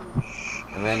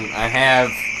 And then I have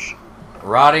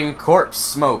rotting corpse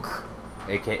smoke,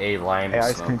 aka lime Hey,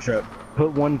 ice cream smoke. truck.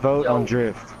 Put one vote Yo. on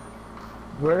drift.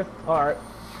 Where? Alright.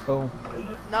 Boom.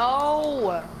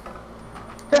 No.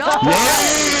 No.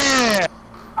 Yeah!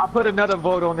 I'll put another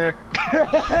vote on there.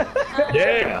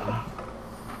 Yeah!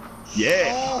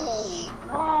 Yeah!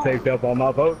 No. Saved up all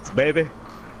my votes, baby.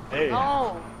 Hey.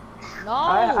 No. No.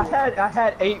 I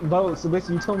had 8 votes, so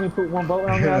basically you told me to put one vote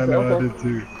on there. I I know, I said, did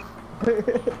too.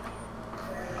 okay.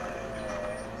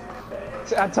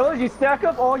 So I told you, stack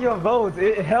up all your votes.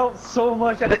 It helps so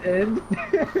much at the end.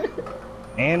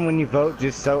 And when you vote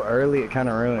just so early, it kind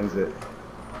of ruins it.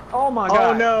 Oh my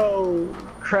god. Oh no!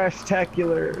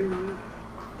 Crash-tacular.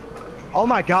 Oh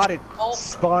my god, it Oh.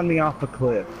 spawned me off a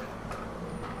cliff.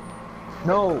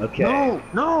 No. Okay. No.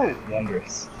 No.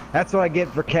 Wondrous. That's what I get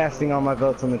for casting all my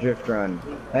votes on the drift run.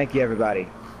 Thank you, everybody.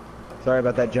 Sorry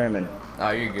about that German. Oh,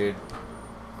 you're good.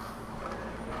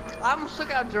 I'm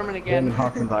stuck out German German again.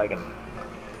 Hossenwagen.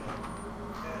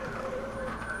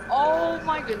 Oh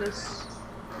my goodness.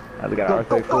 We got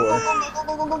Go,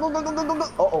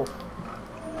 R34. Uh-oh.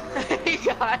 Hey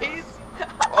guys.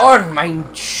 On my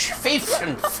faith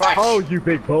and flesh. Oh, you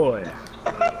big boy.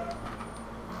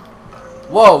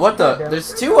 Whoa, what the?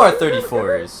 There's 2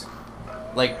 R34s.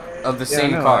 Like, of the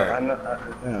same car.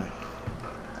 Yeah.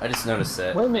 I just noticed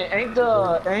that. Wait a minute, ain't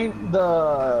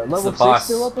the level the 6 boss.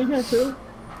 still up in here too?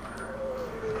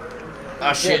 Oh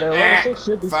Yeah, shit. the level 6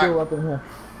 should be Fuck. still up in here.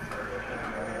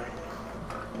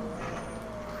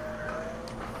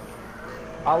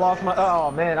 I lost my,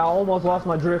 oh man, I almost lost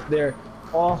my drift there.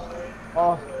 Oh,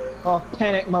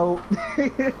 panic mode.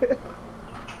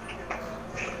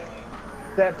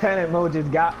 That panic mode just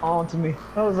got onto me.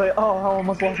 I was like, oh, I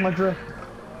almost lost my drift.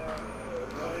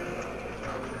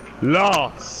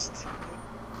 Lost.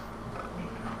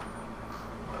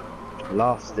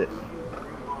 Lost it.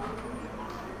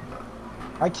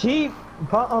 I keep,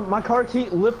 my car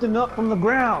keep lifting up from the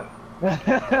ground. It's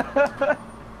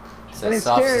And that it's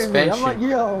soft scaring me. I'm suspension. like,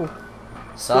 yo.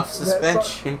 Soft that soft-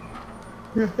 suspension.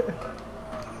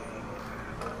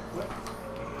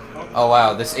 Oh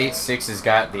wow, this 8.6 has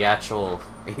got the actual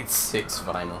 8.6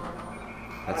 vinyl.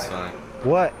 That's funny.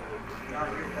 What?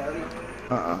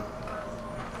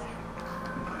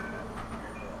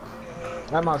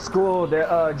 At my school, the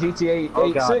GTA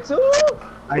Oh, God. 8.6. Ooh!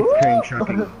 Ice Ooh! cream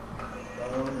trucking.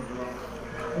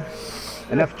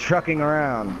 Enough trucking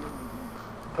around.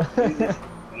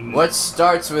 What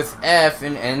starts with F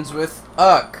and ends with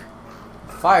uck?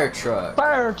 Fire truck.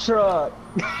 Fire truck.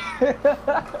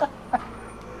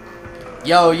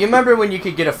 Yo, you remember when you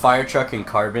could get a fire truck in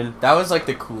carbon? That was like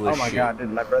the Oh coolest my shit. god, dude,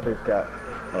 my brother's got...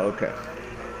 Oh, okay.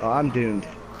 Oh, I'm doomed.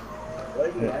 I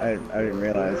didn't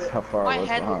realize how far My I was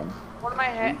head, behind. one of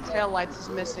my tail lights is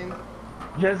missing.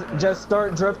 Just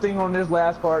start drifting on this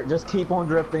last part. Just keep on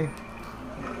drifting.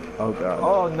 Oh god.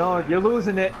 Oh no, you're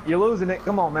losing it. You're losing it.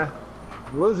 Come on, man.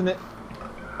 You're losing it.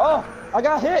 Oh, I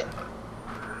got hit.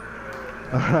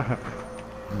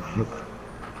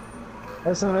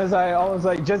 As soon as I was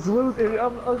like, just lose it.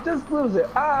 Just lose it.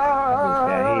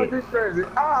 Ah, just crazy.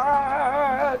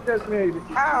 Ah, just maybe.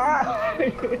 Ah.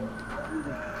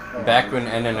 Back when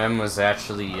NNM was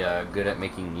actually good at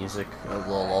making music.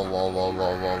 Lol, lol, lol, lol,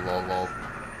 lol, lol, lol.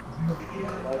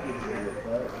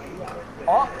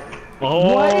 Oh.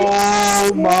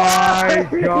 Oh my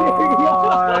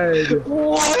god!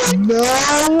 What? No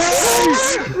way!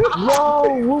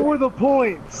 Whoa, what were the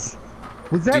points?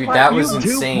 Was that Dude, like that was 2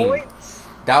 insane. points?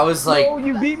 That was like, No,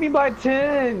 you beat me by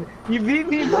 10. You beat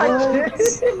me by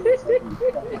 10.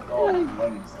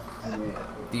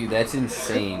 dude, that's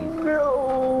insane.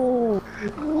 No.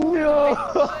 No.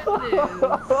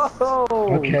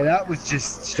 Okay, that was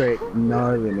just straight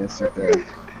gnarliness right there.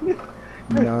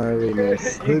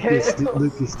 Gnarliness.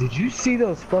 Lucas, did you see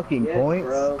those fucking points?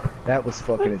 Bro. That was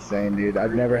fucking insane, dude.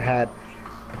 I've never had...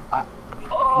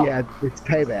 Yeah, it's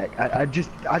payback. I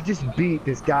just beat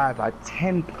this guy by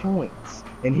 10 points,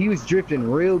 and he was drifting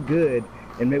real good,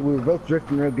 and we were both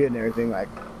drifting real good and everything, like,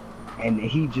 and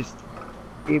he just,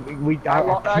 I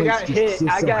got hit.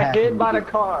 I got hit by the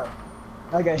car.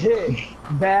 I got hit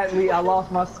badly. I lost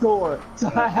my score,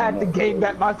 so I had to gain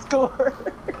back my score.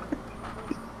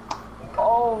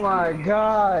 Oh my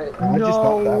god!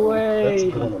 No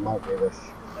way! That's the one that might give us.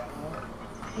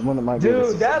 The one that might give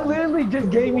us. Dude, that literally just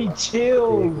gave me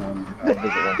chills.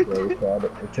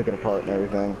 It took it apart and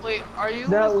everything. Wait, are you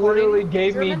That recording, literally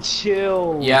gave me German?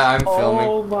 chills. Yeah, I'm filming.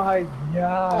 Oh my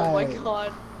god. Oh my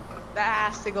god.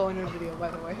 That has to go in a video, by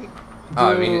the way.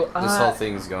 Oh, I mean, Dude, this whole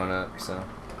thing's going up, so.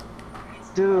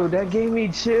 Dude, that gave me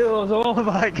chills. Oh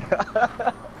my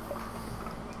god.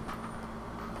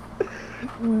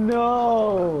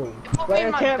 No. Put me Like, in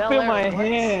I my can't Bel feel Air my once.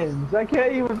 hands. I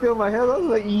can't even feel my hands. I was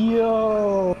like,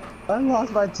 yo. I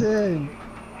lost by 10.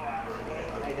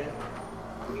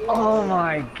 Oh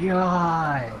my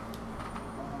god.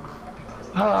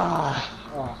 Ah.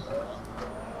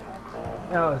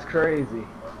 That was crazy.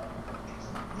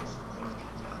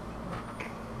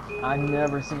 I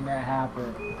never seen that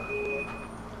happen.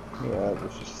 Yeah, it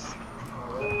was just.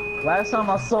 Last time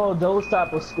I saw those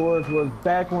type of scores was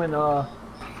back when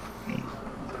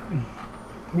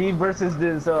me versus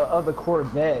this other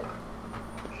Corvette,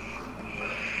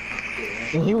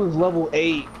 and he was level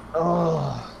 8.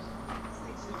 Oh.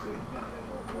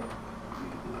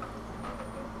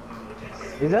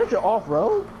 Is that your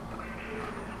off-road?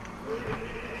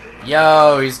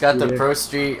 Yo, he's got the Yeah. Pro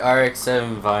Street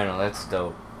RX-7 vinyl. That's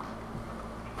dope.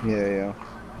 Yeah.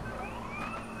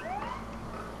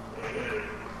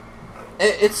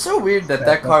 It's so weird that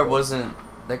that car wasn't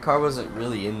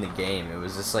really in the game. It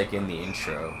was just like in the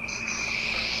intro.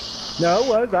 No, it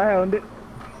was. I owned it.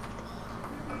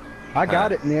 I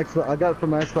got it in the Xbox. I got it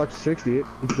from my Xbox 60.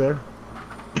 It's there.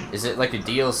 Is it like a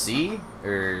DLC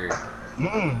or?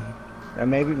 And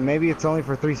maybe it's only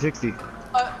for 360.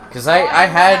 Because Oh, I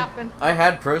happened?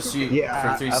 had Pro Street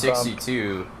Yeah, for 360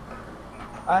 too.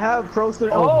 I have Pro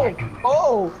Street.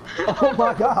 Oh Oh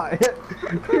my god.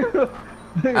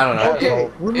 I don't know. Okay,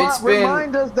 It's been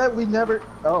remind us that we never.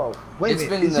 Oh, wait it's a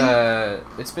minute.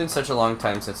 been it's been such a long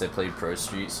time since I played Pro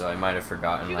Street, so I might have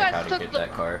forgotten You like guys how to took get the-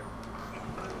 that car.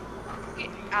 Get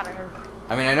out of here.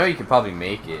 I mean, I know you could probably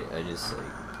make it. I just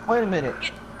like. Wait a minute.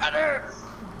 Get out of here.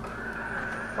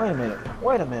 Wait a minute.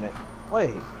 Wait a minute.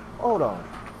 Wait. Hold on.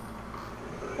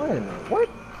 Wait a minute. What?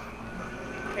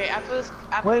 Okay, after this.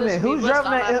 After Wait a this minute. Who's speed list,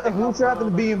 driving I'm gonna have that? to go Who's for a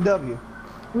driving the little bit. BMW?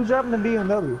 Who's driving the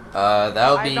BMW?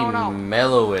 That'll I be don't know.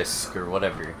 Mellowisk or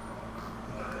whatever.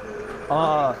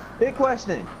 Big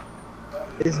question.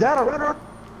 Is that a runner?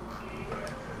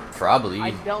 Probably. I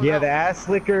don't Yeah, know. the ass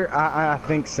licker. I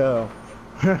think so.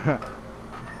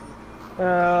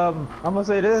 I'm gonna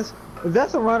say this. If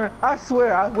that's a runner, I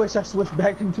swear I wish I switched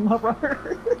back into my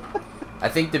runner. I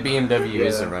think the BMW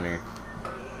is a runner.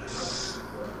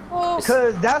 Oh,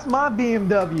 Cause that's my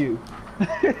BMW.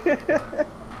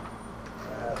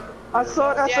 I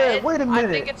saw it, I said, wait a I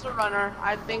think minute. it's a runner.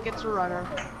 I think it's a runner.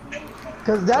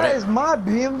 Cause that What? is my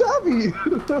BMW.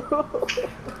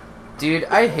 Dude,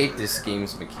 I hate this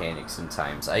game's mechanics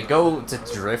sometimes. I go to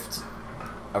drift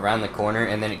around the corner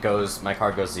and then my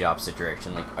car goes the opposite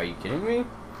direction. Like, are you kidding me?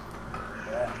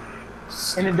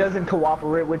 And it doesn't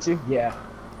cooperate with you? Yeah.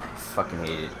 I fucking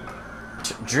hate it.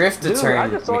 Drift to Dude, I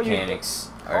turn just saw you- mechanics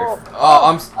are.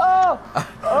 Oh,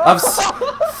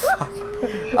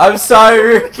 I'm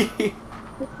sorry, Ricky.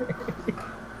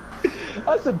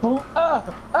 I said boom.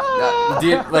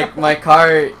 Dude, like my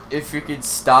car, if you could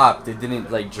stop, it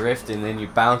didn't like drift, and then you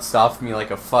bounced off me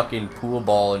like a fucking pool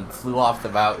ball and flew off the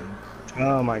mountain.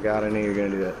 Oh my god, I knew you were gonna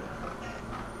do that.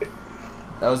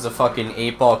 That was a fucking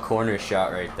 8-ball corner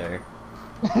shot right there.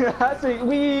 I said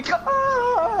weak.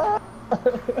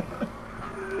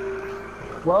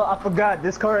 Well, I forgot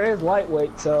this car is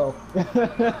lightweight, so.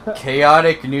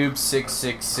 Chaotic Noob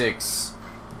 666,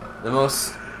 the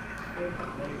most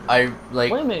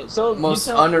Wait a minute. So most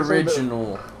you tell-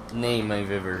 unoriginal name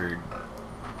I've ever heard.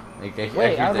 Like I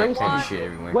Wait, hear I that raced kind of him. shit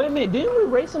everywhere. Wait a minute. Didn't we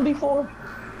race him before?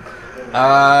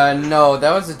 No,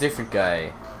 that was a different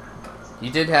guy. He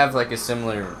did have like a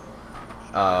similar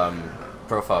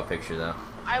profile picture though.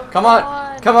 Come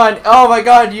on, come on! Oh my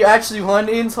god, you actually won,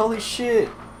 Ins! Holy shit!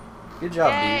 Good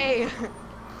job, dude. Yay!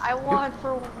 I won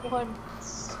for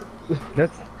once.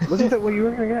 Wasn't that what you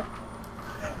were gonna get?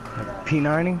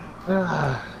 P90?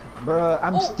 Bruh,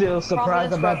 I'm still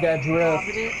surprised about that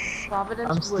drift. Providence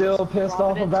I'm Woods. still pissed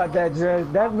off Providence about that Woods.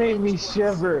 drift. That made me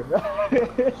shiver.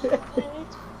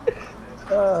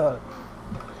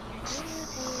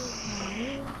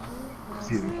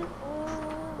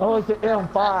 Oh, it's an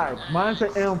M5. Mine's an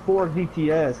M4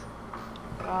 GTS.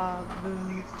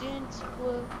 Providence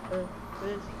Woods.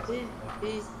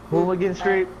 Hooligan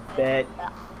Street. Bet.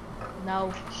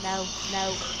 No.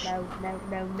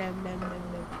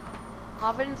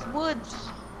 Providence Woods.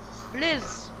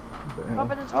 Blizz.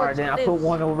 Providence Woods. Alright, then I put Blizz.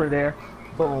 one over there.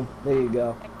 Boom. There you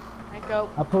go. I go.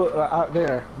 I put out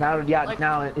there. Now, yeah, Like-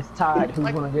 now it's tied. Who's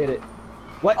like- gonna hit it?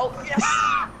 What? Oh yes.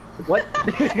 What?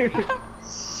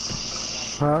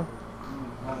 Huh?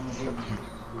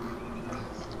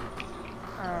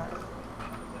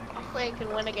 Hopefully I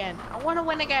can win again. I want to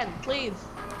win again, please.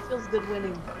 feels good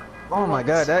winning. Oh my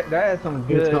god, that is some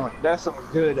It's good. not. That's some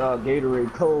good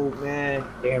Gatorade cold, man.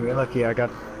 Damn, you're lucky I had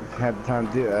the time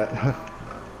to do that.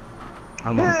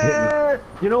 I'm almost hitting. Yeah.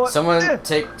 You know what?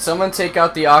 Someone take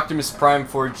out the Optimus Prime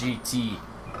 4 GT.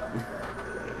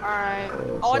 Alright.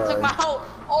 Oh, Oh, I took sorry. my out.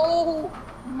 Oh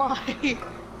my.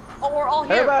 Oh, we're all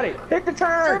here. Everybody, hit the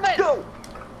turn. German. Go.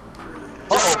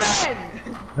 German.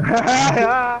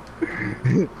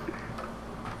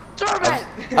 German.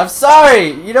 I'm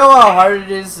sorry! You know how hard it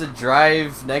is to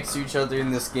drive next to each other in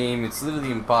this game? It's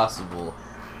literally impossible.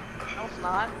 No, it's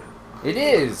not. It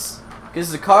is!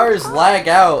 Because the cars lag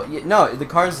out. No, the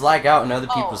cars lag out in other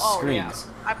people's screens.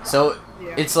 Yeah. So,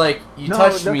 Yeah. it's like, you No,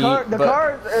 touch the me, car, the but...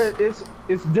 car,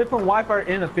 it's different Wi-Fi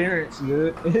interference,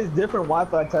 dude. It's different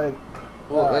Wi-Fi type.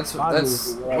 Well, that's what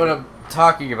I'm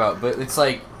talking about, but it's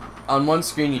like, on one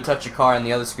screen you touch a car, and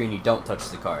the other screen you don't touch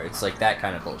the car. It's like that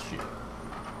kind of bullshit.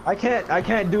 I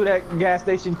can't do that gas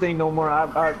station thing no more.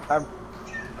 Last time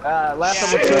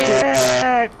I took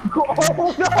it.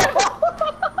 Oh no!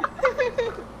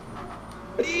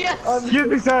 Yes. Excuse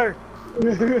me, sir.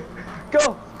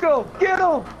 Go, get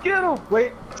him!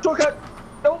 Wait, shortcut.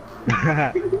 Nope.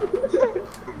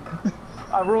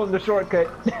 I ruined the shortcut.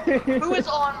 Who is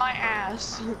on my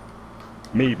ass?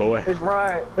 Me, boy. It's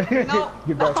right. No.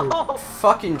 Get back here. No.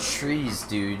 Fucking trees,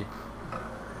 dude.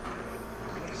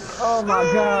 Oh my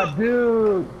god,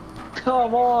 dude!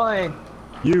 Come on,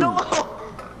 You. No.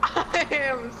 I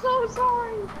am so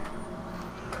sorry.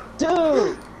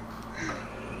 dude!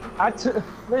 I took out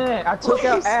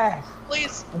Please. Ash.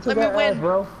 Please, I took let me out win. Ash,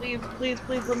 bro. Please,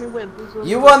 let me win. Please, let me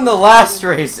You win. won the last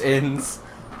race, Ins.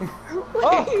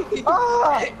 Oh,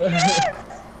 ah!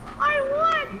 Yes! I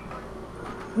won!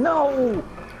 No!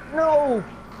 No!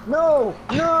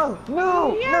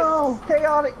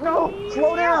 Chaotic! No!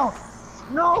 Slow down!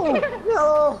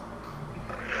 No!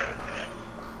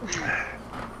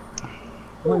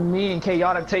 When me and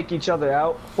Chaotic take each other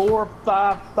out, 4,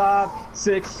 5, 5,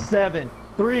 6, 7.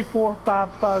 3, 4,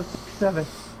 5, 5, 7.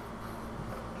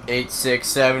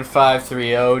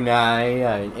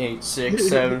 8675309.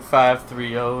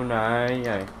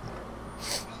 8675309.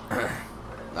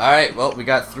 Alright, well, we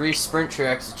got 3 sprint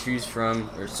tracks to choose from,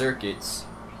 or circuits.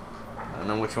 I don't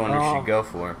know which one we should go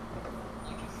for.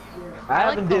 I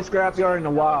haven't did Scrapyard in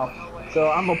a while, so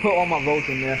I'm gonna put all my votes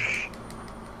in there.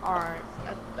 Alright.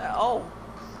 Oh.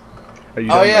 Are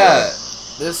you Oh done? yeah,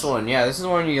 this one. Yeah, this is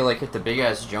one you like hit the big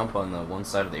ass jump on the one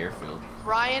side of the airfield.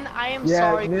 Ryan, I am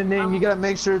Yeah, sorry. and then you gotta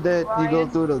make sure that you go Ryan.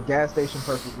 through the gas station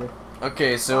perfectly.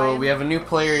 Okay, so Ryan. we have a new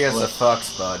player. He has a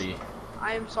fox body.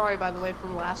 I am sorry, by the way,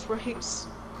 from last race.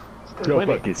 Go Wait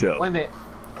a fuck yourself. Wait a minute.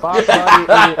 Fox body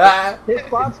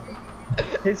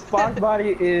his fox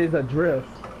body is a drift.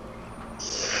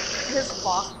 His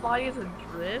fox body is a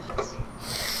drift?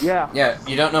 Yeah. Yeah,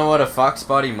 you don't know what a fox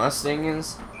body Mustang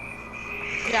is?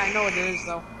 Yeah, I know it is,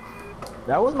 though.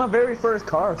 That was my very first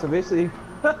car, so basically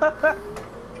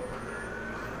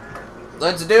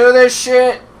Let's do this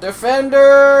shit!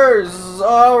 Defenders!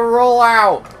 Roll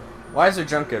out! Why is there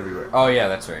junk everywhere? Oh yeah,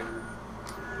 that's right.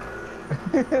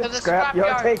 There's a scrap your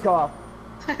scrapyard. takeoff.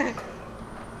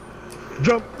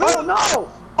 Jump. Oh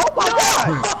no! Oh my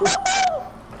god!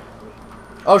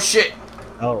 Oh shit!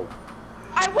 Oh.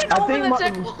 I went I over think the my-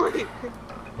 checkpoint!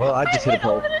 Well, I just hit a went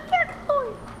pole. over the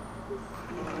checkpoint!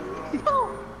 No,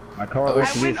 My car Oh,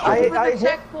 looks I to be went a over struggle. the hit-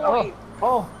 checkpoint!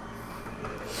 Oh,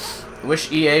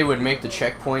 Wish EA would make the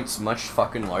checkpoints much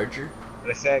fucking larger.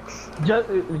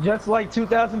 just like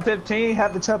 2015,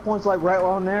 have the checkpoints like right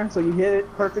on there, so you hit it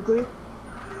perfectly.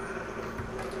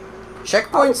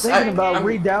 Checkpoints. I was thinking about I'm-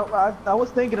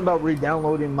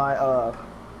 re-downloading my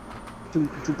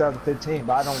 2015,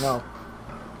 but I don't know.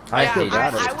 I Yeah, hate I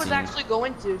that. was actually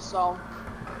going to, so...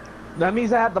 That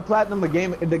means I have to platinum the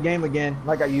game again,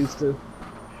 like I used to.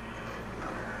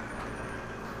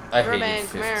 I Merman, hated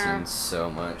come here. 15 so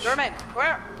much. German,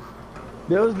 where?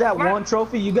 There was that What? one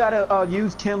trophy. You gotta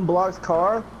use Kim Block's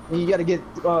car, and you gotta get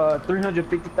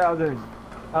 350,000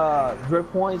 drift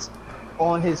points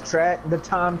on his track, the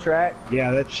time track.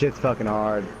 Yeah, that shit's fucking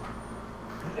hard.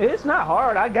 It's not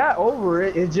hard. I got over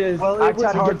it. It's just Well, I it was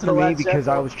tried to hard get to for the me last because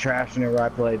I checkpoint. was trashing it where I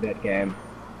played that game.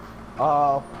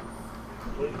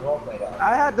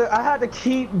 I had to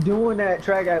keep doing that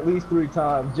track at least 3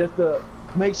 times just to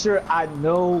make sure I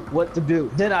know what to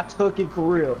do. Then I took it for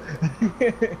real.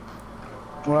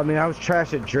 Well, I mean, I was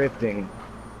trash at drifting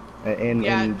and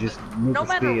Yeah, just no moving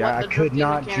matter speed. what, I the could drifting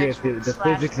not mechanics drift. were The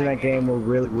trash physics in that that game were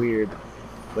really weird.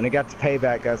 When it got to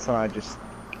Payback, that's when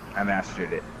I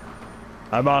mastered it.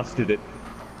 I mastered it.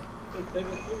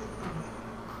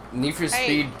 Need for Hey,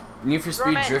 Speed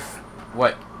German. Drift.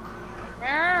 What?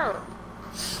 Where?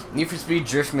 Need for Speed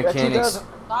drift Yeah, mechanics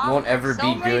 2000 won't ever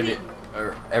be good Celebrating.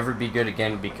 or ever be good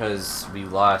again because we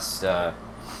lost.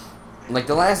 Like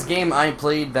the last game I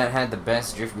played that had the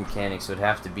best drift mechanics would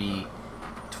have to be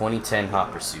 2010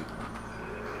 Hot Pursuit.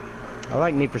 I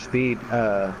like Need for Speed,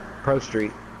 Pro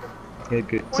Street. He had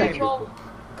good. 2012.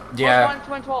 Yeah.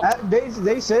 2012.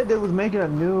 They said they was making a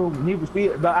new Need for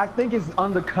Speed, but I think it's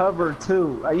Undercover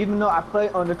 2. Even though I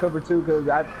played Undercover 2 because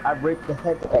I raped the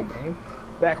heck of that game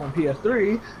back on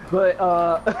PS3, but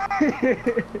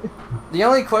The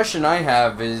only question I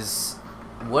have is,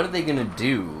 what are they gonna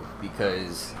do?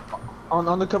 Because on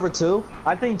Undercover 2,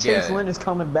 I think Chase Yeah. Lynn is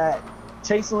coming back.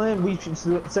 Chase Lynn, we should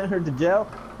send her to jail,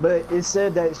 but it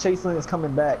said that Chase Lynn is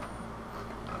coming back.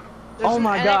 There's Oh an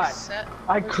my God. NXS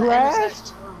I there's an crashed.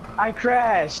 NXS. I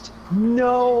crashed.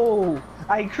 No,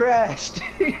 I crashed.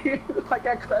 Like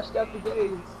I crashed out the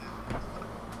game.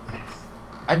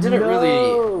 I didn't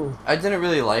No. I didn't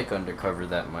really like Undercover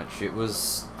that much. It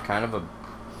was kind of a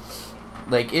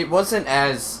like it wasn't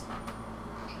as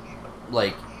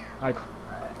like I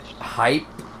crashed. hype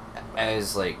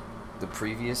as like the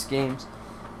previous games,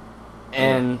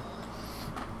 and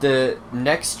the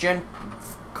next gen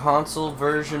console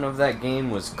version of that game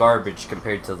was garbage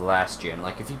compared to the last gen.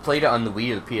 Like if you played it on the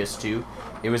Wii or the PS2,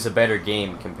 it was a better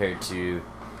game compared to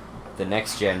the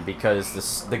next gen because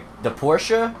the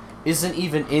Porsche isn't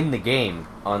even in the game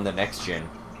on the next gen.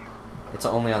 It's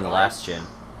only on the last gen.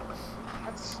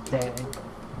 That's Dang.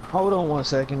 Hold on 1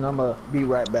 second. I'm gonna be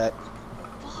right back.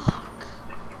 fuck.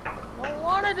 I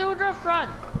wanna do a drift run.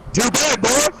 Too bad,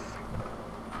 boy.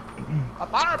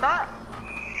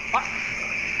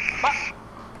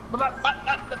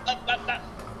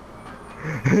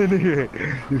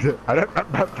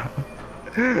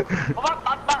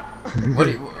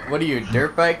 What are you,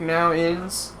 dirt bike now,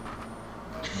 Ins?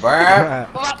 Brr.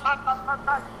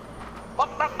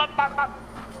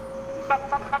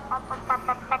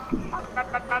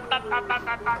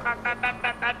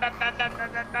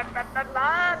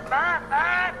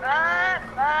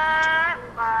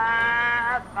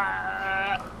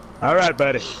 All right,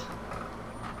 buddy.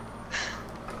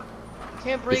 Can't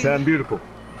You breathe. sound beautiful.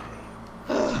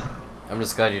 I'm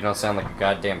just glad you don't sound like a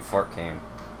goddamn fart can.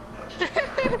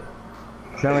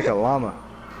 Sound like a llama.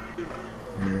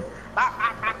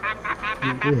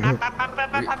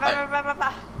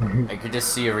 I could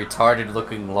just see a retarded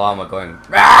looking llama going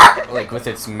 "Rah!" like with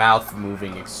its mouth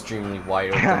moving extremely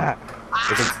wide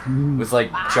open. With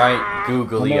like giant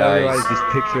googly I was eyes. just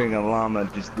picturing a llama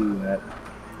just doing that.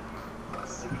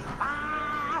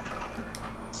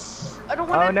 I don't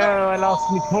want Oh no, I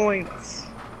lost me points.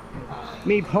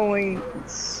 Me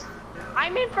points.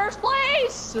 I'm in first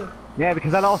place. Yeah,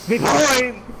 because I lost me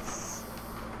points.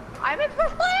 I'm in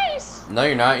first place. No,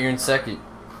 you're not. You're in second.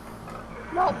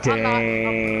 No, I'm not.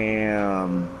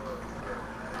 Damn.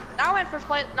 Now I'm in first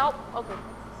place. Nope. Okay.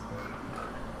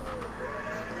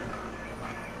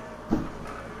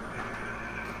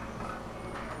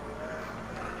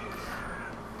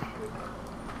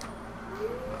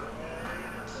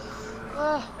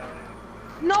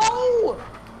 No!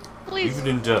 Please. Even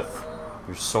in death,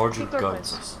 your sergeant Third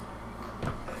guides place. us.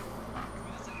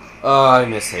 Oh, I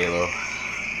miss Halo.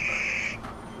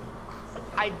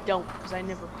 I don't, because I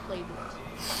never played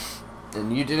it.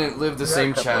 And you didn't live the You got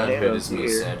same a couple childhood Halos as me, here.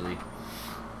 sadly.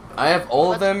 I have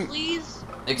all of Let's them please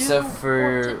except do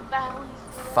for Fortune Valley.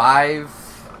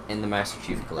 5 in the Master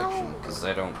Chief Collection, because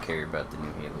I don't care about the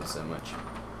new Halos that much.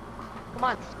 Come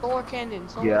on, Solar Canyon.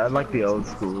 Solar Yeah, I like the Canyon. old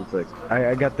school. It's like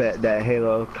I got that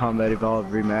Halo Combat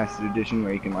Evolved Remastered Edition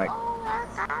where you can like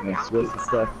switch and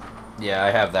stuff. Yeah, I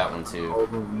have that one too.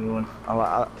 Old one, new one.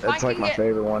 That's can like my get-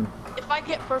 favorite one. If I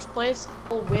get first place,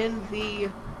 I'll win the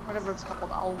whatever it's called.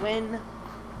 I'll win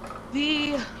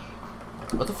the.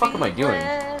 What the fuck am I doing?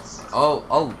 West.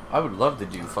 Oh, I would love to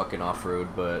do fucking off-road,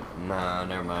 but nah,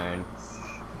 never mind.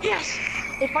 Yes!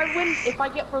 If I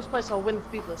get first place, I'll win the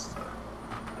Speedless.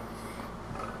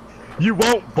 You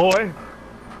won't, boy.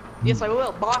 Yes, I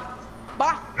will. Bye.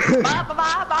 Bye. Bye. Bye. Bye.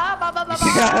 Bye. Bye. Bye. Bye.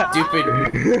 Bye.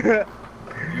 Stupid.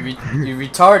 You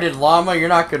retarded llama, you're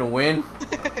not gonna win.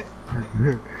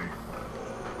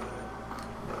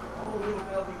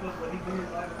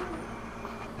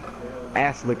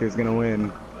 Ass licker's gonna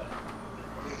win.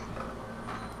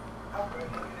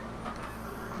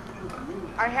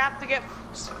 I have to get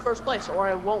first place, or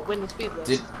I won't win the Speedless.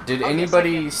 Did I'll get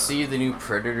anybody second. see the new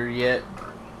Predator yet?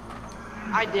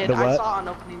 I did. The I what? saw it on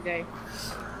opening day.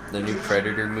 The new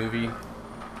Predator movie?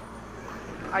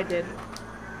 I did.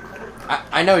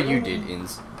 I know you did,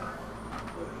 Ins.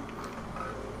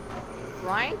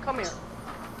 Ryan, come here.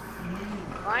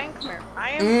 Ryan, come here.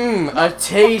 Ryan. A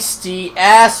tasty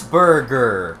ass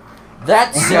burger.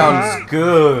 That sounds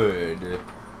good.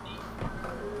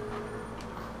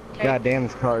 Okay. God damn,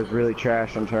 this car is really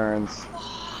trash on turns.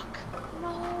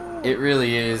 No. It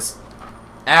really is.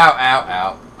 Ow, ow,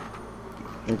 ow.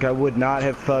 Like, I would not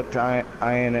have fucked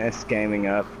INS Gaming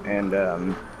up, and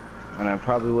I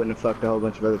probably wouldn't have fucked a whole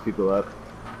bunch of other people up.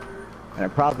 And I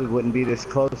probably wouldn't be this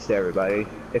close to everybody.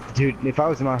 If I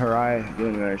was in my Harai, you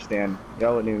wouldn't understand.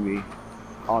 Y'all wouldn't even be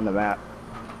on the map.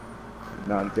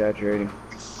 Not exaggerating.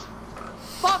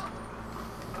 Fuck.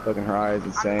 Fucking Harai is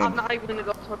insane. I'm not even gonna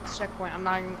go towards the checkpoint.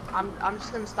 I'm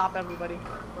just gonna stop everybody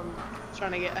from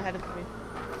trying to get ahead of me.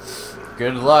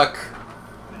 Good luck.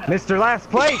 Mr. Last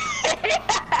Place!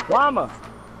 Llama!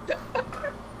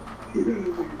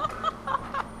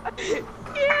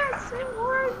 Yes, it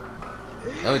worked.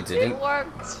 No, it didn't. It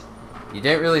worked. You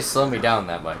didn't really slow me down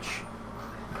that much.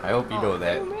 I hope you know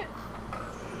that. Damn it.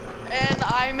 And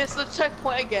I missed the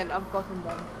checkpoint again. I'm fucking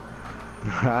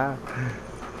done.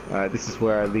 This is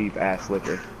where I leave ass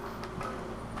liquor.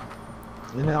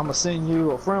 And then I'm gonna send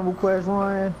you a friend request,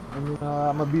 Ryan, and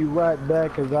I'm gonna be right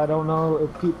back because I don't know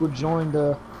if people joined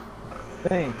the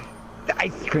thing. The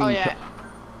ice cream. Oh yeah.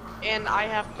 And I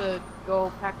have to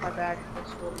go pack my bag for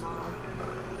school tomorrow.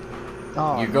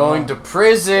 Oh, You're going to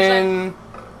prison.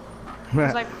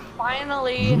 Cause I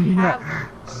finally have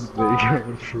school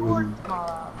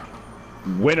tomorrow.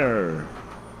 Winner.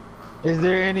 Is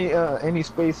there any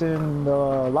space in the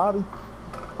lobby?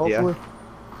 Hopefully.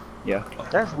 Yeah.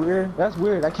 That's weird. That's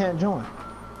weird. I can't join.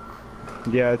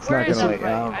 Yeah, it's Where not is gonna it, let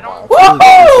Ray? you. I don't.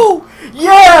 Woohoo!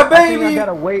 Yeah, I think I baby!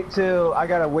 gotta wait till.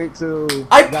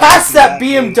 I passed that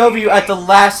BMW at the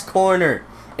last corner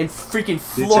and freaking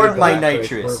floored my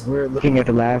nitrous. We're looking at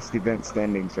the last event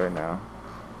standings right now.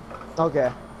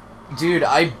 Okay. Dude,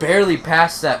 I barely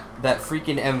passed that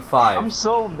freaking M5. I'm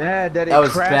so mad that it That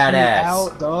was crashed badass. me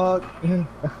out, dog. Oh,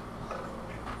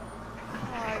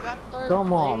 I got third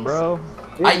Come on, place. bro.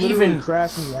 It I literally even-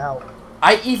 crashed me out.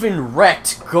 I even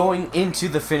wrecked going into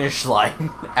the finish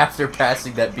line after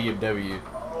passing that BMW.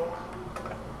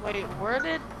 Wait, where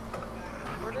did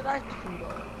I fucking go?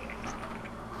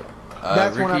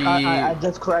 That's Ricky, when I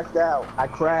just crashed out. I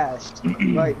crashed.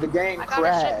 Like the game I got a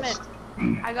crashed.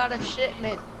 shipment. I got a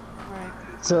shipment. Alright.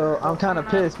 So I'm kind of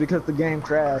pissed because the game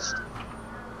crashed.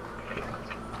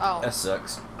 Oh. that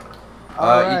sucks.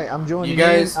 All right, I'm joining you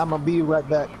guys- in. I'm gonna be right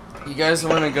back. You guys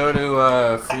want to go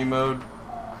to free mode?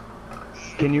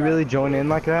 Can you really join in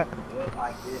like that?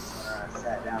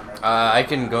 I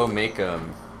can go make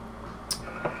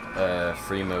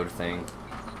free mode thing.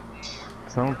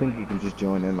 So I don't think you can just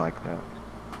join in like that.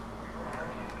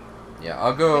 Yeah,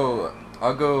 I'll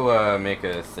go make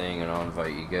a thing and I'll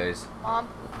invite you guys. Mom.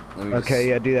 Let me just- Okay,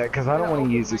 yeah, do that, because I don't want to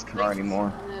open use my this car things,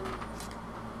 anymore. and then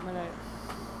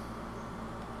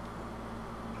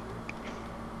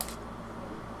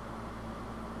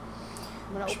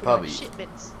I'm gonna Should open probably- my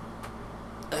shipments.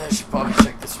 I should probably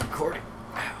check this recording.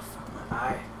 Ow, fuck my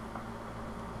eye.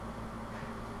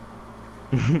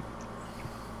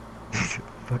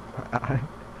 Fuck my eye.